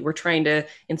quickly. We're trying to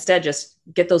instead just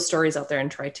get those stories out there and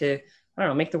try to, I don't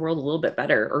know, make the world a little bit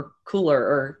better or cooler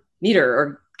or neater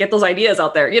or get those ideas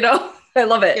out there. I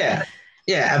love it. Yeah.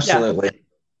 Yeah. Yeah. Absolutely.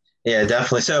 Yeah.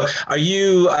 Definitely. So, are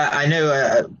you? I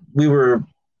know we were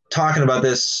talking about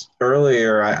this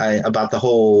earlier. About the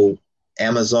whole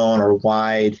Amazon or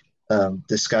wide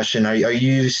discussion. Are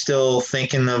you still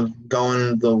thinking of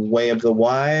going the way of the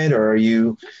wide, or are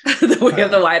you? The way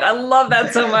of the wide. I love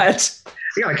that so much.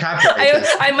 You got to copyright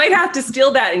this. I might have to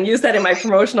steal that and use that in my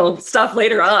promotional stuff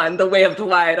later on. The way of the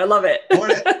wide. I love it. I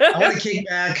want to kick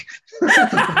back.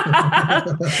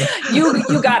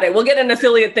 You got it. We'll get an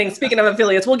affiliate thing. Speaking of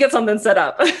affiliates, we'll get something set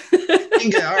up. All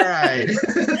right.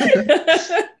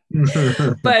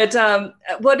 But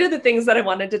what are the things that I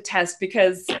wanted to test?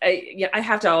 Because I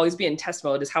have to always be in test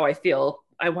mode is how I feel.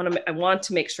 I want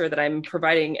to make sure that I'm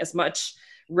providing as much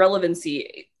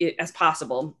relevancy as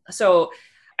possible. So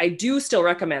I do still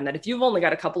recommend that if you've only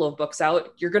got a couple of books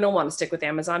out, you're going to want to stick with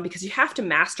Amazon because you have to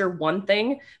master one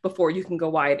thing before you can go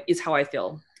wide, is how I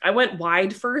feel. I went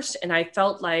wide first and I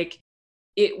felt like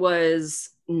it was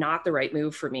not the right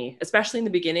move for me, especially in the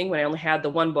beginning when I only had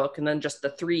the one book and then just the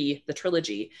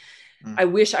trilogy. I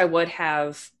wish I would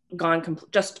have gone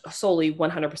just solely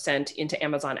 100% into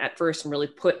Amazon at first and really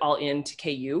put all into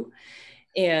KU.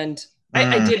 And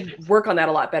I did work on that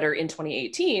a lot better in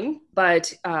 2018,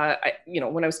 but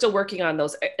when I was still working on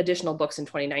those additional books in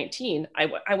 2019,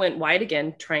 I went wide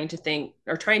again, trying to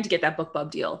get that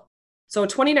BookBub deal. So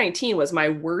 2019 was my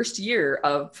worst year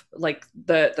of like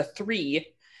the three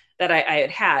that I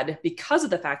had because of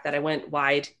the fact that I went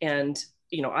wide and,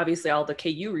 obviously all the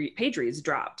KU page reads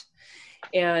dropped.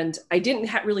 And I didn't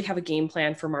really have a game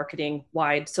plan for marketing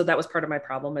wide. So that was part of my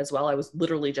problem as well. I was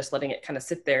literally just letting it kind of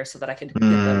sit there so that I could get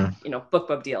the,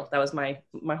 BookBub deal. That was my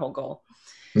whole goal.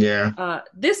 Yeah.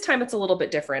 This time it's a little bit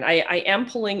different. I am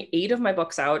pulling 8 of my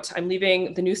books out. I'm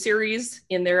leaving the new series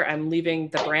in there. I'm leaving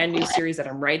the brand new series that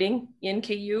I'm writing in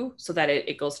KU so that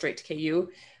it goes straight to KU.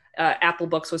 Apple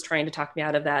Books was trying to talk me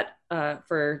out of that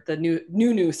for the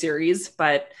new series,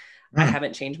 but I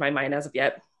haven't changed my mind as of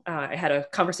yet. I had a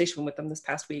conversation with them this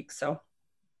past week.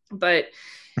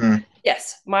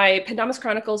 Yes, my Pendamis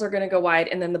Chronicles are going to go wide.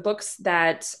 And then the books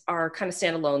that are kind of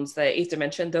standalones, the Eighth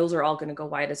Dimension, those are all going to go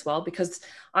wide as well. Because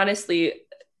honestly,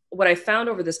 what I found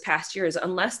over this past year is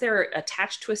unless they're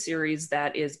attached to a series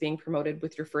that is being promoted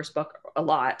with your first book a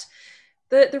lot,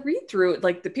 the read through,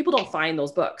 like the people don't find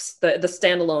those books, the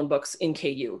standalone books in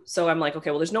KU. So I'm like,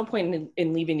 okay, well, there's no point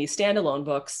in leaving these standalone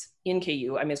books in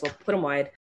KU. I may as well put them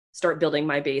wide, start building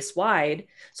my base wide.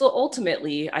 So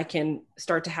ultimately I can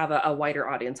start to have a wider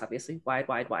audience, obviously wide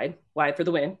for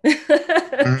the win.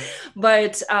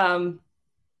 But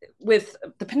with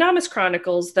the Pendamis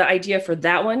Chronicles, the idea for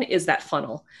that one is that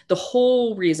funnel. The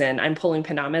whole reason I'm pulling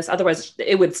Pendamis, otherwise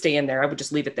it would stay in there. I would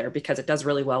just leave it there because it does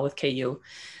really well with KU.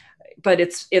 But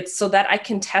it's so that I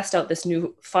can test out this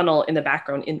new funnel in the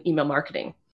background in email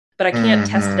marketing. But I can't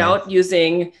test it out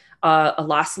using a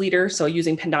loss leader. So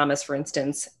using Pendamis, for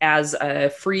instance, as a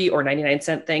free or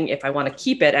 99-cent thing. If I want to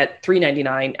keep it at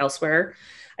 $3.99 elsewhere,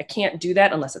 I can't do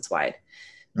that unless it's wide.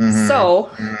 So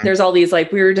there's all these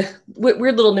like weird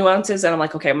little nuances. And I'm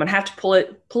like, okay, I'm going to have to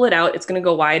pull it out. It's going to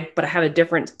go wide, but I have a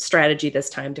different strategy this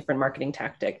time, different marketing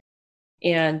tactic.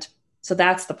 And so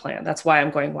that's the plan. That's why I'm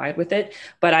going wide with it.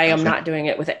 But I am not doing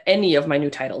it with any of my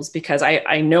new titles because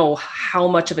I know how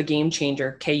much of a game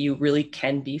changer KU really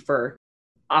can be for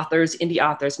authors, indie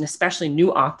authors, and especially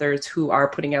new authors who are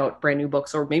putting out brand new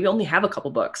books or maybe only have a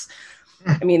couple books.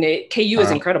 I mean, KU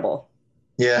is incredible.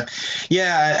 Yeah.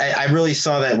 Yeah. I really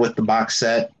saw that with the box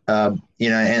set, and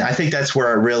I think that's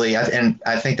where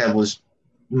I think that was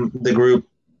the group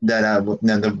that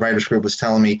the writers group was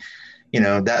telling me,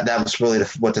 that was really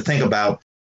what to think about.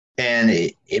 And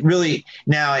it really,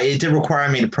 now it did require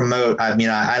me to promote. I mean,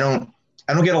 I don't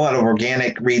get a lot of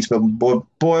organic reads, but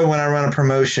boy, when I run a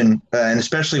promotion, and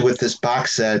especially with this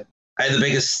box set, I had the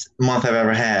biggest month I've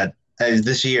ever had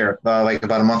this year, like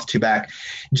about a month or two back,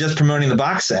 just promoting the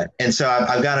box set. And so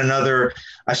I've got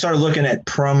I started looking at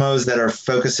promos that are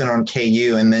focusing on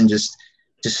KU, and then just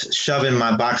shoving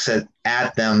my box set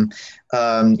at them.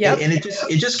 Yep. And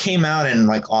it just came out in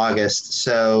like August.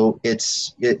 So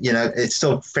it's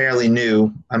still fairly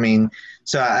new. I mean,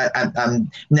 so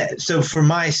for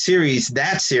my series,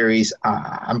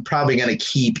 I'm probably going to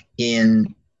keep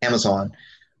in Amazon.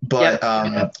 But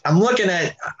Yep.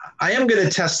 I am going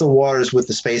to test the waters with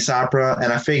the space opera,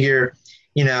 and I figure,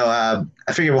 well,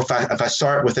 if I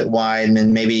start with it wide, and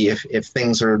then maybe if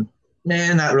things are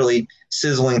not really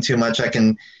sizzling too much, I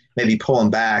can maybe pull them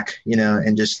back, and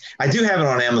I do have it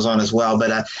on Amazon as well,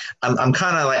 but I'm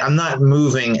kind of like, I'm not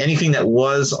moving anything that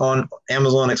was on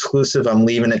Amazon exclusive. I'm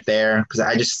leaving it there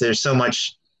because there's so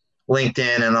much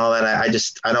LinkedIn and all that.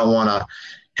 I don't want to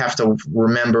have to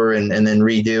remember and then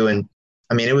redo. And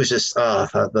I mean, it was just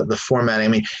the formatting. I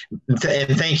mean,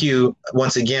 and thank you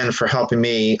once again for helping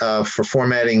me for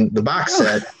formatting the box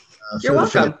set. You're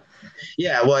welcome.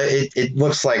 Yeah, well, it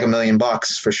looks like $1 million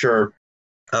for sure.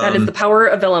 That is the power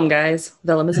of Vellum, guys.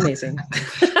 Vellum is amazing.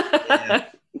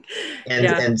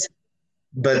 Yeah.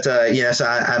 So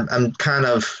I'm kind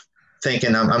of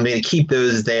thinking I'm going to keep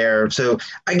those there. So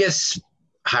I guess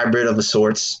hybrid of the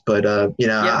sorts, but I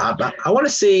want to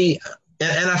see.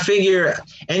 And I figure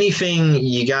anything,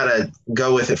 you got to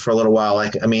go with it for a little while.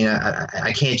 Like, I mean,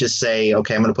 I can't just say,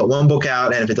 okay, I'm going to put one book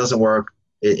out, and if it doesn't work,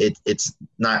 it's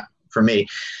not for me.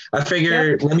 I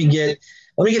figure let me get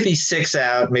these 6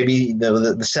 out, maybe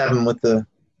the 7 with the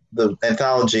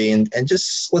anthology, and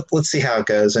just let's see how it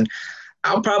goes. And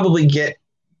I'll probably get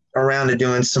around to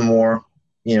doing some more,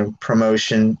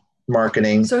 promotion,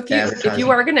 marketing. So if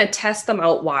you are going to test them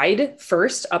out wide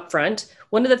first up front,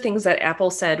 one of the things that Apple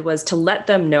said was to let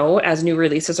them know as new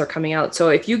releases are coming out. So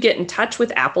if you get in touch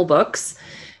with Apple Books,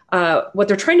 what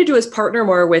they're trying to do is partner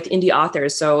more with indie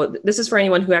authors. So this is for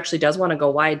anyone who actually does want to go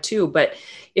wide too. But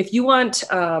if you want,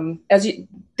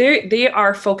 they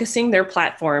are focusing their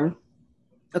platform,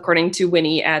 according to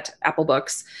Winnie at Apple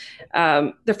Books,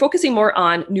 they're focusing more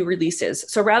on new releases.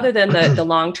 So rather than the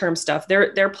long-term stuff,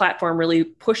 their platform really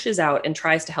pushes out and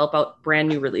tries to help out brand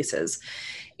new releases.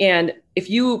 And if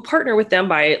you partner with them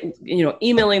by,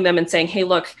 emailing them and saying, hey,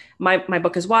 look, my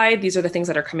book is wide. These are the things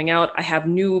that are coming out. I have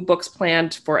new books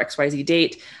planned for XYZ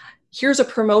date. Here's a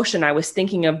promotion I was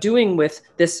thinking of doing with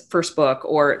this first book,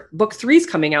 or book 3 is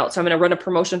coming out. So I'm going to run a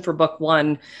promotion for book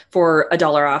 1 for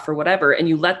 $1 off or whatever. And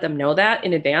you let them know that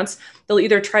in advance. They'll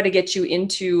either try to get you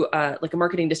into like a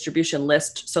marketing distribution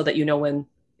list so that when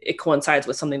it coincides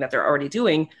with something that they're already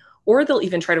doing, or they'll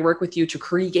even try to work with you to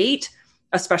create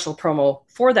a special promo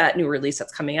for that new release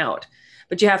that's coming out.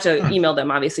 But you have to email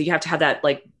them. Obviously, you have to have that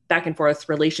like back and forth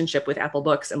relationship with Apple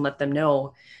Books and let them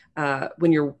know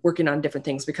when you're working on different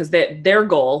things, because their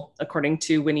goal, according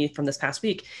to Winnie from this past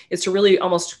week, is to really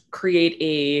almost create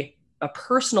a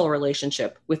personal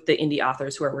relationship with the indie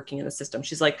authors who are working in the system.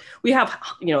 She's like, we have,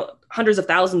 hundreds of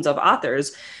thousands of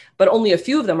authors, but only a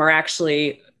few of them are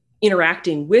actually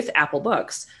interacting with Apple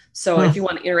Books. So if you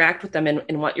want to interact with them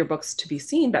and want your books to be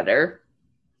seen better,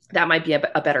 that might be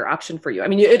a better option for you. I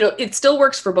mean, it still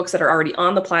works for books that are already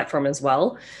on the platform as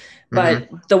well, but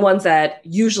the ones that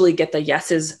usually get the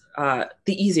yeses the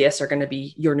easiest are going to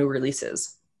be your new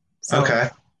releases. So,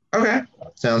 Okay.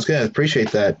 Sounds good.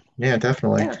 Appreciate that. Yeah,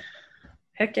 definitely. Yeah.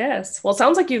 Heck yes. Well, it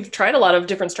sounds like you've tried a lot of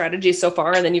different strategies so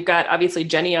far, and then you've got obviously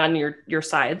Jenny on your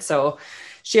side. So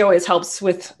she always helps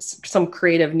with some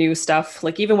creative new stuff.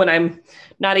 Like even when I'm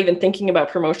not even thinking about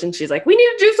promotions, she's like, we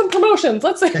need to do some promotions.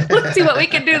 Let's see what we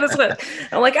can do this with.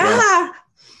 I'm like,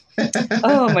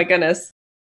 oh my goodness.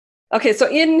 Okay. So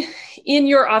in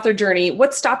your author journey,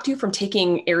 what stopped you from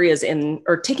taking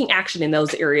action in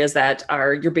those areas that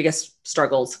are your biggest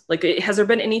struggles? Like, has there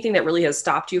been anything that really has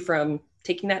stopped you from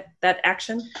taking that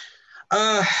action?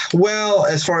 Well,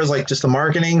 as far as like just the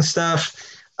marketing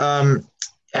stuff,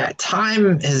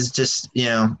 time is just,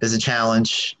 is a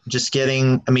challenge.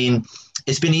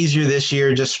 It's been easier this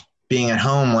year just being at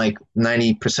home like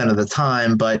 90% of the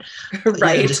time, but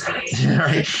right.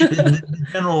 The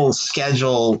general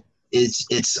schedule it's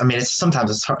sometimes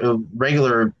it's hard.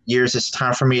 Regular years, it's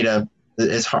hard for me to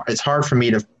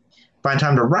find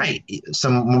time to write,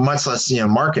 much less,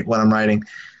 market what I'm writing.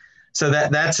 So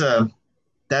that's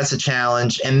a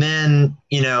challenge. And then,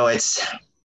 it's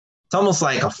almost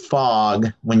like a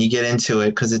fog when you get into it,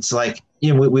 because it's like,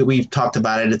 we've talked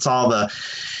about it. It's all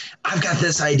I've got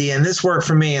this idea and this worked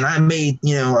for me and I made,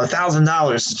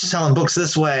 $1,000 selling books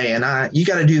this way. And you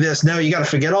got to do this. No, you got to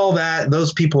forget all that.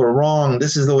 Those people are wrong.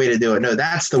 This is the way to do it. No,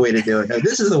 that's the way to do it. No,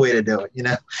 this is the way to do it,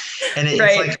 And it's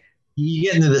like you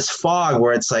get into this fog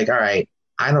where it's like, all right,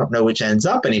 I don't know which ends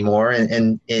up anymore.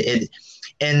 And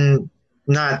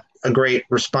not a great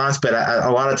response, but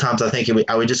a lot of times I think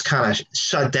I would just kind of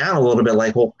shut down a little bit.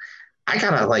 Like, well, I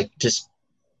gotta like just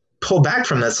pull back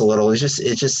from this a little. It's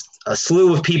just a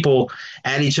slew of people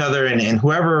at each other, and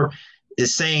whoever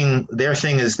is saying their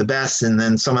thing is the best, and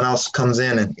then someone else comes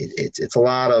in, and it's a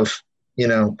lot of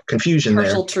confusion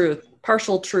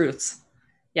partial truths.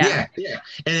 Yeah.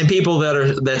 And then people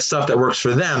that stuff that works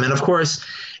for them, and of course,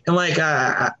 and like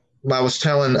I was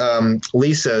telling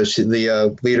Lisa,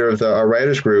 the leader of our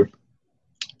writers group,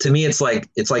 to me it's like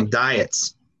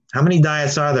diets. How many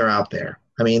diets are there out there?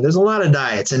 I mean, there's a lot of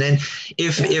diets. And then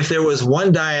if there was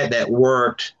one diet that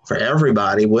worked for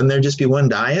everybody, wouldn't there just be one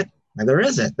diet? And there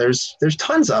isn't. There's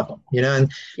tons of them,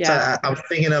 And so I'm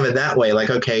thinking of it that way, like,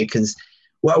 okay, because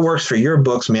what works for your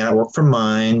books may not work for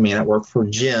mine, may not work for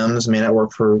Jim's, may not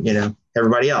work for,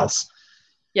 everybody else.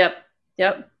 Yep.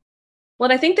 Well,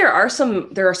 and I think there are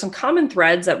some common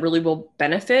threads that really will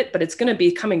benefit, but it's going to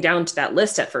be coming down to that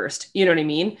list at first. You know what I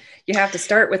mean? You have to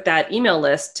start with that email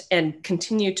list and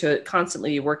continue to constantly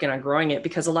be working on growing it,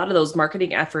 because a lot of those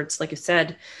marketing efforts, like you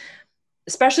said,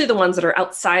 especially the ones that are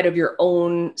outside of your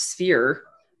own sphere,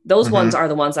 those ones are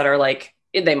the ones that are like,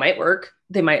 they might work,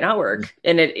 they might not work.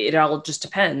 And it all just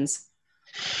depends.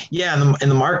 Yeah. And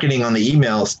the marketing on the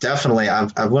emails, definitely.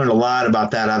 I've learned a lot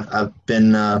about that. I've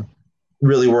been,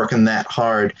 really working that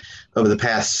hard over the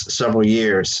past several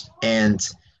years. And,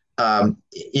 I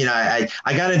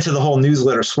got into the whole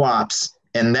newsletter swaps,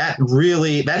 and that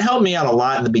helped me out a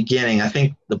lot in the beginning. I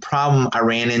think the problem I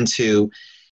ran into,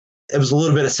 it was a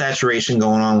little bit of saturation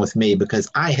going on with me, because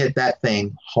I hit that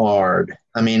thing hard.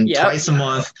 I mean, twice a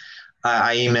month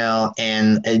I email,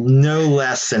 and no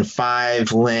less than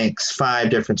 5 links, 5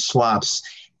 different swaps.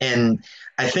 And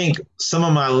I think some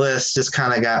of my lists just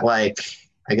kind of got like,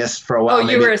 I guess for a while. Oh,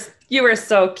 you were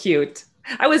so cute.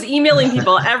 I was emailing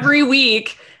people every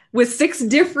week with 6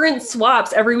 different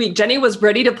swaps every week. Jenny was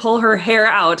ready to pull her hair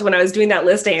out when I was doing that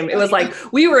list aim. It was like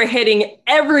we were hitting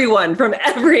everyone from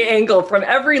every angle, from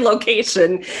every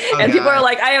location. And people are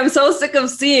like, I am so sick of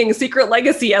seeing Secret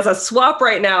Legacy as a swap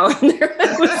right now. And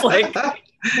it was like,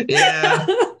 yeah.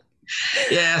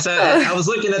 Yeah, so I was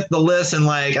looking at the list and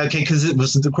like, okay, because it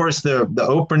was, of course, the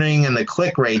opening and the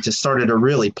click rate just started to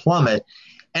really plummet.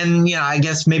 And, I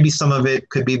guess maybe some of it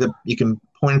could be you can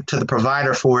point to the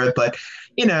provider for it, but,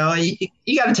 you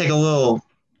got to take a little,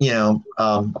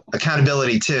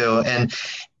 accountability too. And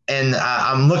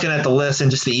I'm looking at the list and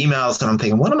just the emails, and I'm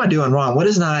thinking, what am I doing wrong? What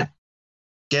is not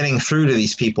getting through to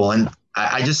these people? And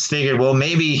I just figured, well,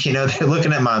 maybe, they're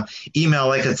looking at my email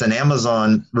like it's an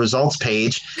Amazon results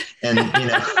page. And,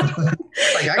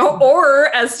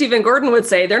 or as Stephen Gordon would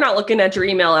say, they're not looking at your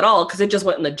email at all because it just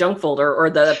went in the junk folder or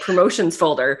the promotions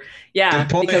folder. Yeah,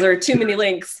 because there are too many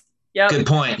links. Yeah. Good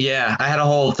point. Yeah. I had a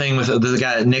whole thing with the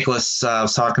guy, Nicholas,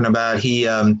 was talking about. He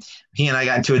and I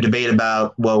got into a debate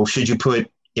about, well, should you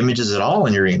put images at all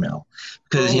in your email?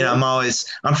 Because,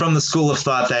 I'm from the school of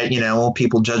thought that,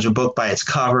 people judge a book by its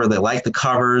cover. They like the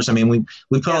covers. I mean,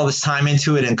 we put all this time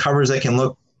into it, and covers that can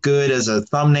look good as a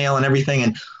thumbnail and everything.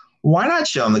 And why not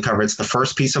show them the cover? It's the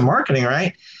first piece of marketing,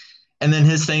 right? And then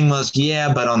his thing was,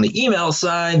 yeah, but on the email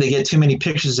side, they get too many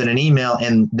pictures in an email,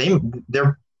 and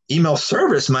their email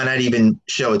service might not even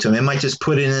show it to them. It might just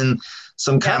put it in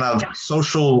some kind of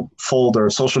social folder,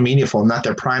 social media folder, not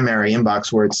their primary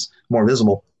inbox where it's more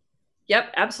visible.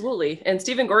 Yep, absolutely. And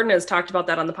Stephen Gordon has talked about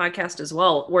that on the podcast as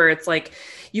well, where it's like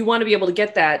you want to be able to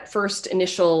get that first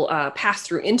initial pass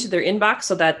through into their inbox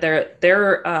so that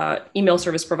their email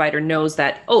service provider knows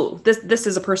that, oh, this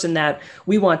is a person that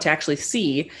we want to actually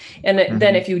see. And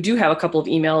then if you do have a couple of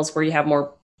emails where you have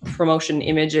more promotion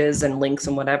images and links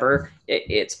and whatever,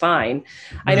 it's fine.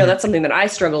 I know that's something that I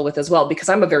struggle with as well, because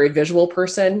I'm a very visual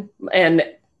person, and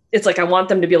it's like I want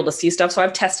them to be able to see stuff. So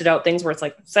I've tested out things where it's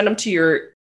like, send them to your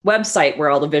website where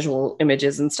all the visual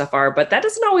images and stuff are, but that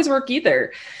doesn't always work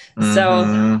either. So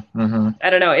I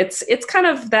don't know. It's kind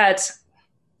of that.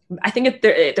 I think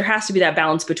there has to be that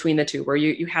balance between the two, where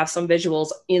you have some visuals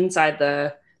inside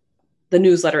the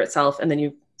newsletter itself, and then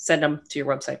you send them to your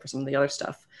website for some of the other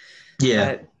stuff.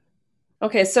 Yeah.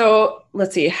 Okay. So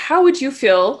let's see. How would you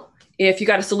feel if you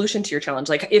got a solution to your challenge?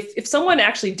 Like if someone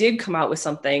actually did come out with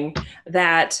something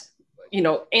that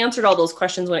answered all those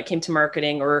questions when it came to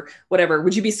marketing or whatever,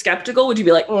 would you be skeptical? Would you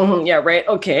be like, yeah, right,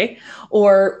 okay?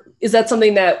 Or is that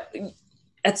something that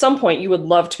at some point you would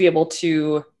love to be able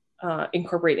to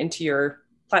incorporate into your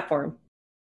platform?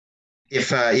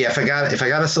 If I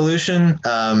got a solution,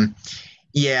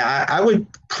 I would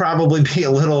probably be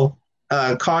a little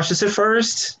cautious at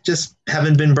first, just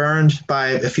having been burned by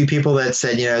a few people that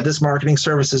said, this marketing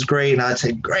service is great, and I'd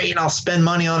say, great, I'll spend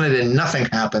money on it, and nothing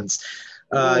happens.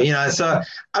 So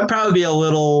I'd probably be a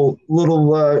little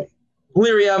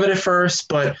leery of it at first,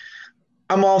 but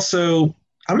I'm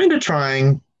into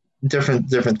trying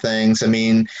different things. I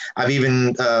mean, I've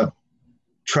even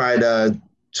tried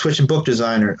switching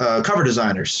cover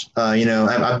designers.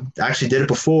 I've actually did it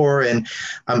before, and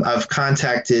I've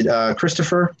contacted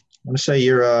Christopher. I want to say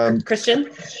you're Christian.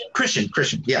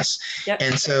 Christian, yes. Yep.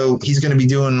 And so he's going to be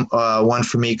doing one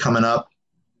for me coming up.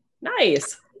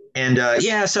 Nice. And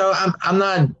so I'm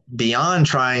not beyond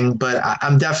trying, but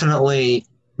I'm definitely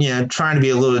trying to be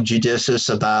a little judicious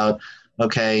about.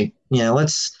 Okay,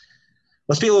 let's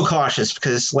be a little cautious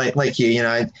because like you,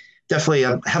 I definitely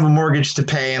have a mortgage to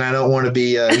pay, and I don't want to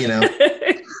be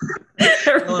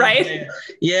right.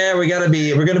 Yeah, we're gonna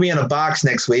be in a box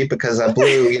next week because I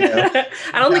blew. I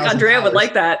don't think Andrea would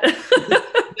like that.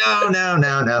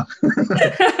 No.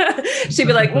 She'd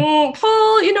be like,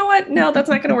 Paul, you know what? No, that's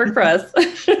not going to work for us.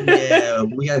 Yeah,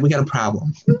 we got a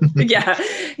problem. Yeah,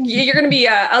 you're going to be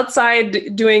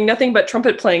outside doing nothing but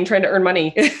trumpet playing, trying to earn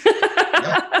money. Yep.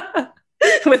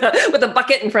 with a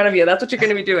bucket in front of you. That's what you're going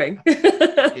to be doing.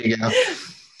 There you go.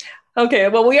 Okay,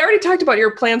 well, we already talked about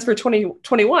your plans for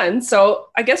 2021, so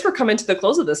I guess we're coming to the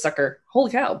close of this sucker.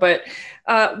 Holy cow. But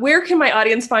where can my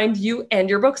audience find you and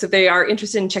your books if they are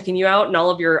interested in checking you out and all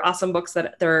of your awesome books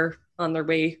that they're on their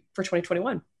way for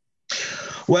 2021?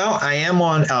 Well, I am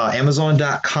on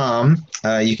Amazon.com.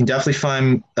 You can definitely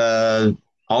find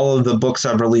all of the books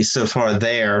I've released so far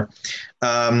there.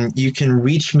 You can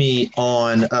reach me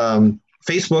on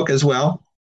Facebook as well,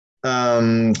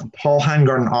 Paul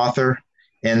Heingarten author.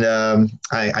 And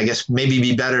I guess maybe it'd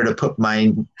be better to put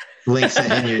my links in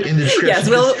the description. Yes,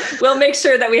 we'll make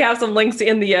sure that we have some links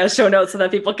in the show notes so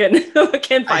that people can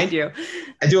find you.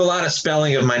 I do a lot of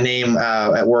spelling of my name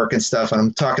at work and stuff, and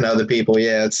I'm talking to other people.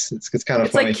 Yeah, it's kind of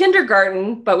funny. It's like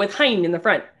kindergarten, but with Hein in the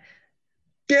front.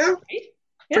 Yeah, right?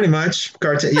 Pretty much.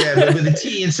 Yeah, with a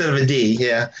T instead of a D.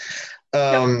 Yeah.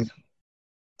 And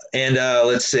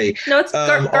let's see. No, it's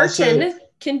Garten.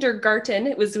 Kindergarten.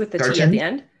 It was with the T at the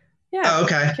end. Yeah. Oh,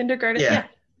 okay. Kindergarten. Yeah.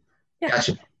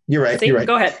 Gotcha. You're right. See? You're right.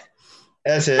 Go ahead.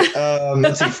 That's it.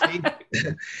 Let's see.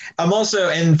 I'm also,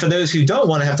 and for those who don't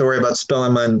want to have to worry about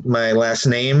spelling my last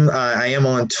name, I am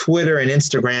on Twitter and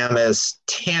Instagram as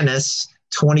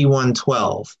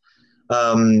Tanis2112.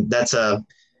 That's a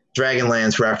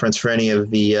Dragonlance reference for any of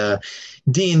the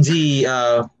D&D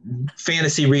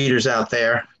fantasy readers out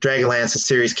there. Dragonlance, a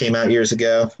series came out years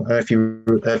ago. I don't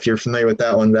know if you're familiar with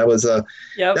that one. That was that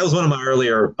was one of my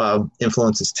earlier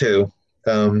influences too.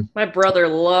 My brother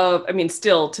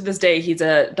still to this day, he's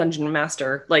a dungeon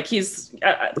master. Like he's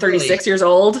 36 years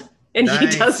old and He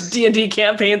does D&D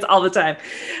campaigns all the time.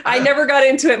 I never got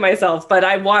into it myself, but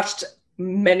I watched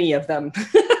many of them.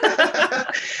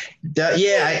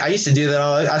 I used to do that.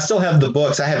 I still have the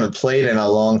books. I haven't played in a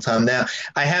long time now.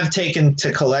 I have taken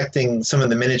to collecting some of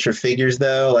the miniature figures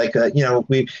though. Like,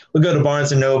 we go to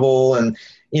Barnes and Noble and,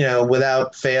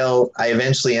 without fail, I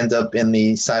eventually end up in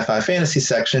the sci-fi fantasy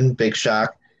section. Big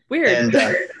shock. Weird. And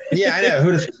I know.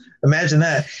 Who'd imagine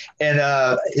that? And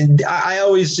I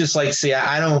always just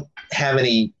I don't have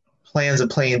any plans of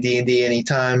playing D&D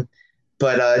anytime.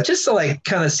 But just to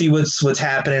kind of see what's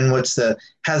happening,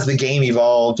 how's the game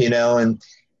evolved, and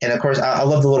of course I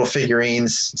love the little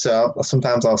figurines, so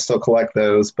sometimes I'll still collect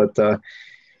those. But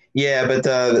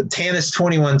Tanis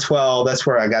 2112, that's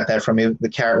where I got that from.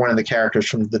 One of the characters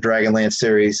from the Dragonlance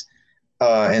series,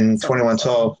 and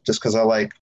 2112 just because I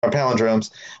like our palindromes.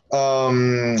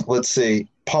 Let's see,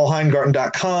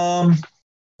 paulheingarten.com,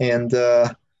 and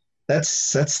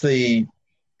that's the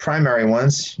primary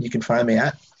ones you can find me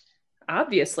at.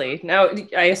 Obviously. Now,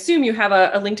 I assume you have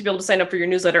a link to be able to sign up for your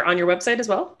newsletter on your website as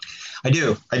well? I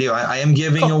do. I am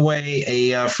giving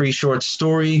away a free short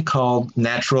story called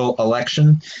Natural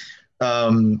Election.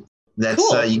 That's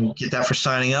cool. You can get that for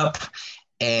signing up.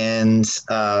 And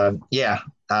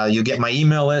you'll get my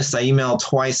email list. I email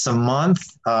twice a month.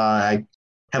 I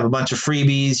have a bunch of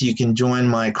freebies. You can join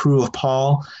my Crew of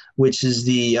Paul, which is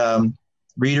the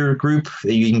reader group.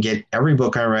 You can get every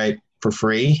book I write for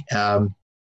free.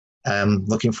 I'm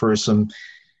looking for some,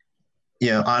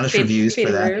 honest reviews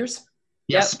for that. Readers.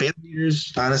 Yes, beta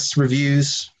readers, honest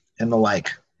reviews, and the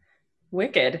like.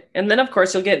 Wicked. And then, of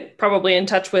course, you'll get probably in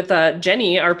touch with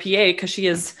Jenny, our PA, because she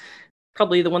is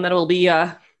probably the one that will be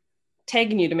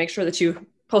tagging you to make sure that you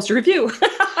post a review.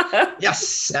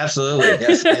 Yes, absolutely.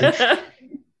 Yes.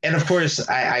 And of course,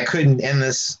 I couldn't end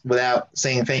this without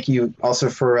saying thank you also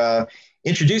for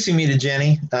introducing me to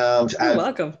Jenny. You're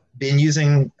welcome. Been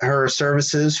using her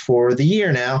services for the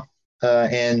year now,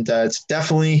 and it's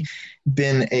definitely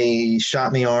been a shot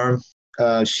in the arm.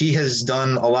 She has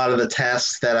done a lot of the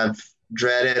tasks that I've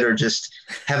dreaded or just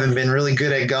haven't been really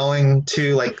good at going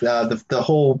to, like the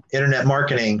whole internet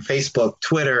marketing, Facebook,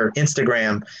 Twitter,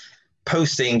 Instagram,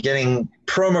 posting, getting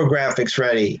promo graphics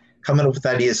ready, coming up with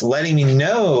ideas, letting me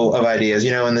know of ideas,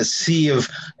 in the sea of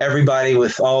everybody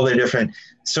with all their different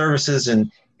services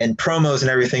and promos and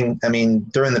everything. I mean,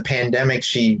 during the pandemic,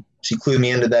 she clued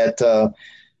me into that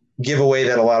giveaway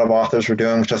that a lot of authors were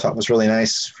doing, which I thought was really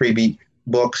nice, freebie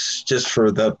books just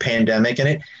for the pandemic.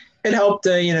 And it helped,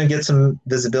 get some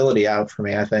visibility out for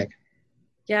me, I think.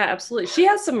 Yeah, absolutely. She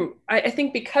has some, I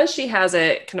think because she has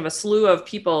a kind of a slew of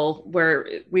people where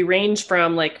we range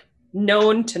from like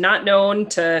known to not known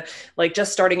to like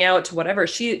just starting out to whatever,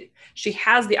 she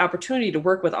has the opportunity to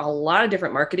work with a lot of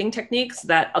different marketing techniques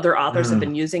that other authors have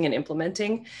been using and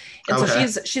implementing. And so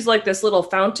she's like this little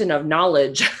fountain of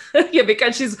knowledge yeah,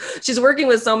 because she's working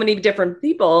with so many different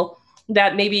people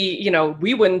that maybe,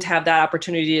 we wouldn't have that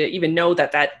opportunity to even know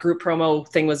that group promo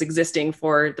thing was existing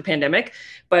for the pandemic.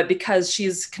 But because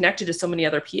she's connected to so many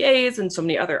other PAs and so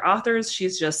many other authors,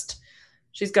 she's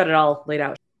got it all laid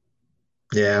out.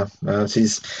 Yeah,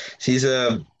 she's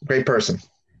a great person.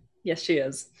 Yes, she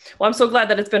is. Well, I'm so glad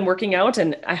that it's been working out,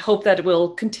 and I hope that it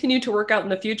will continue to work out in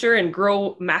the future and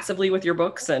grow massively with your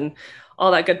books and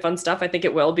all that good fun stuff. I think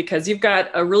it will, because you've got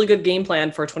a really good game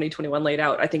plan for 2021 laid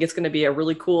out. I think it's going to be a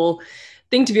really cool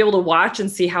thing to be able to watch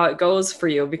and see how it goes for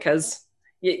you, because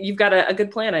you've got a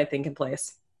good plan, I think, in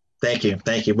place. Thank you.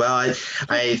 Well,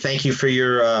 I thank you for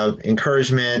your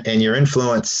encouragement and your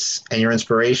influence and your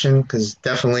inspiration, because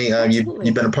definitely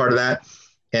you've been a part of that.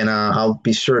 And I'll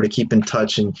be sure to keep in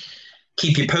touch and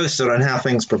keep you posted on how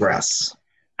things progress.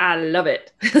 I love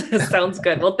it. Sounds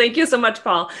good. Well, thank you so much,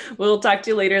 Paul. We'll talk to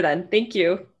you later then. Thank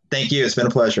you. Thank you. It's been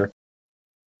a pleasure.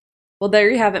 Well,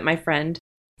 there you have it, my friend.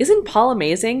 Isn't Paul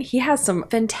amazing? He has some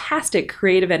fantastic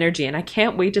creative energy, and I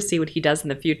can't wait to see what he does in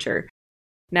the future.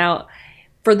 Now,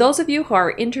 for those of you who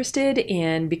are interested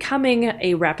in becoming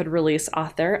a rapid release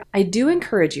author, I do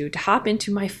encourage you to hop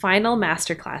into my final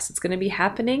masterclass. It's going to be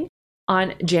happening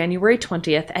on January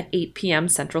 20th at 8 p.m.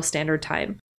 Central Standard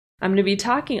Time. I'm going to be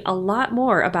talking a lot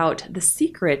more about the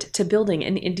secret to building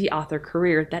an indie author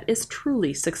career that is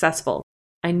truly successful.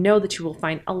 I know that you will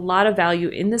find a lot of value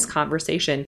in this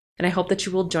conversation, and I hope that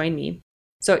you will join me.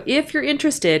 So if you're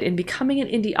interested in becoming an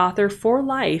indie author for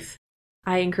life,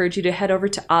 I encourage you to head over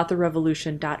to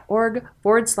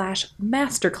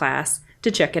authorrevolution.org/masterclass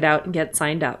to check it out and get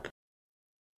signed up.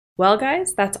 Well,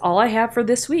 guys, that's all I have for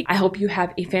this week. I hope you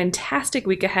have a fantastic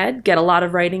week ahead, get a lot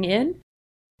of writing in,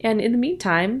 and in the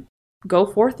meantime, go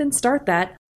forth and start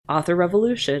that author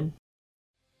revolution.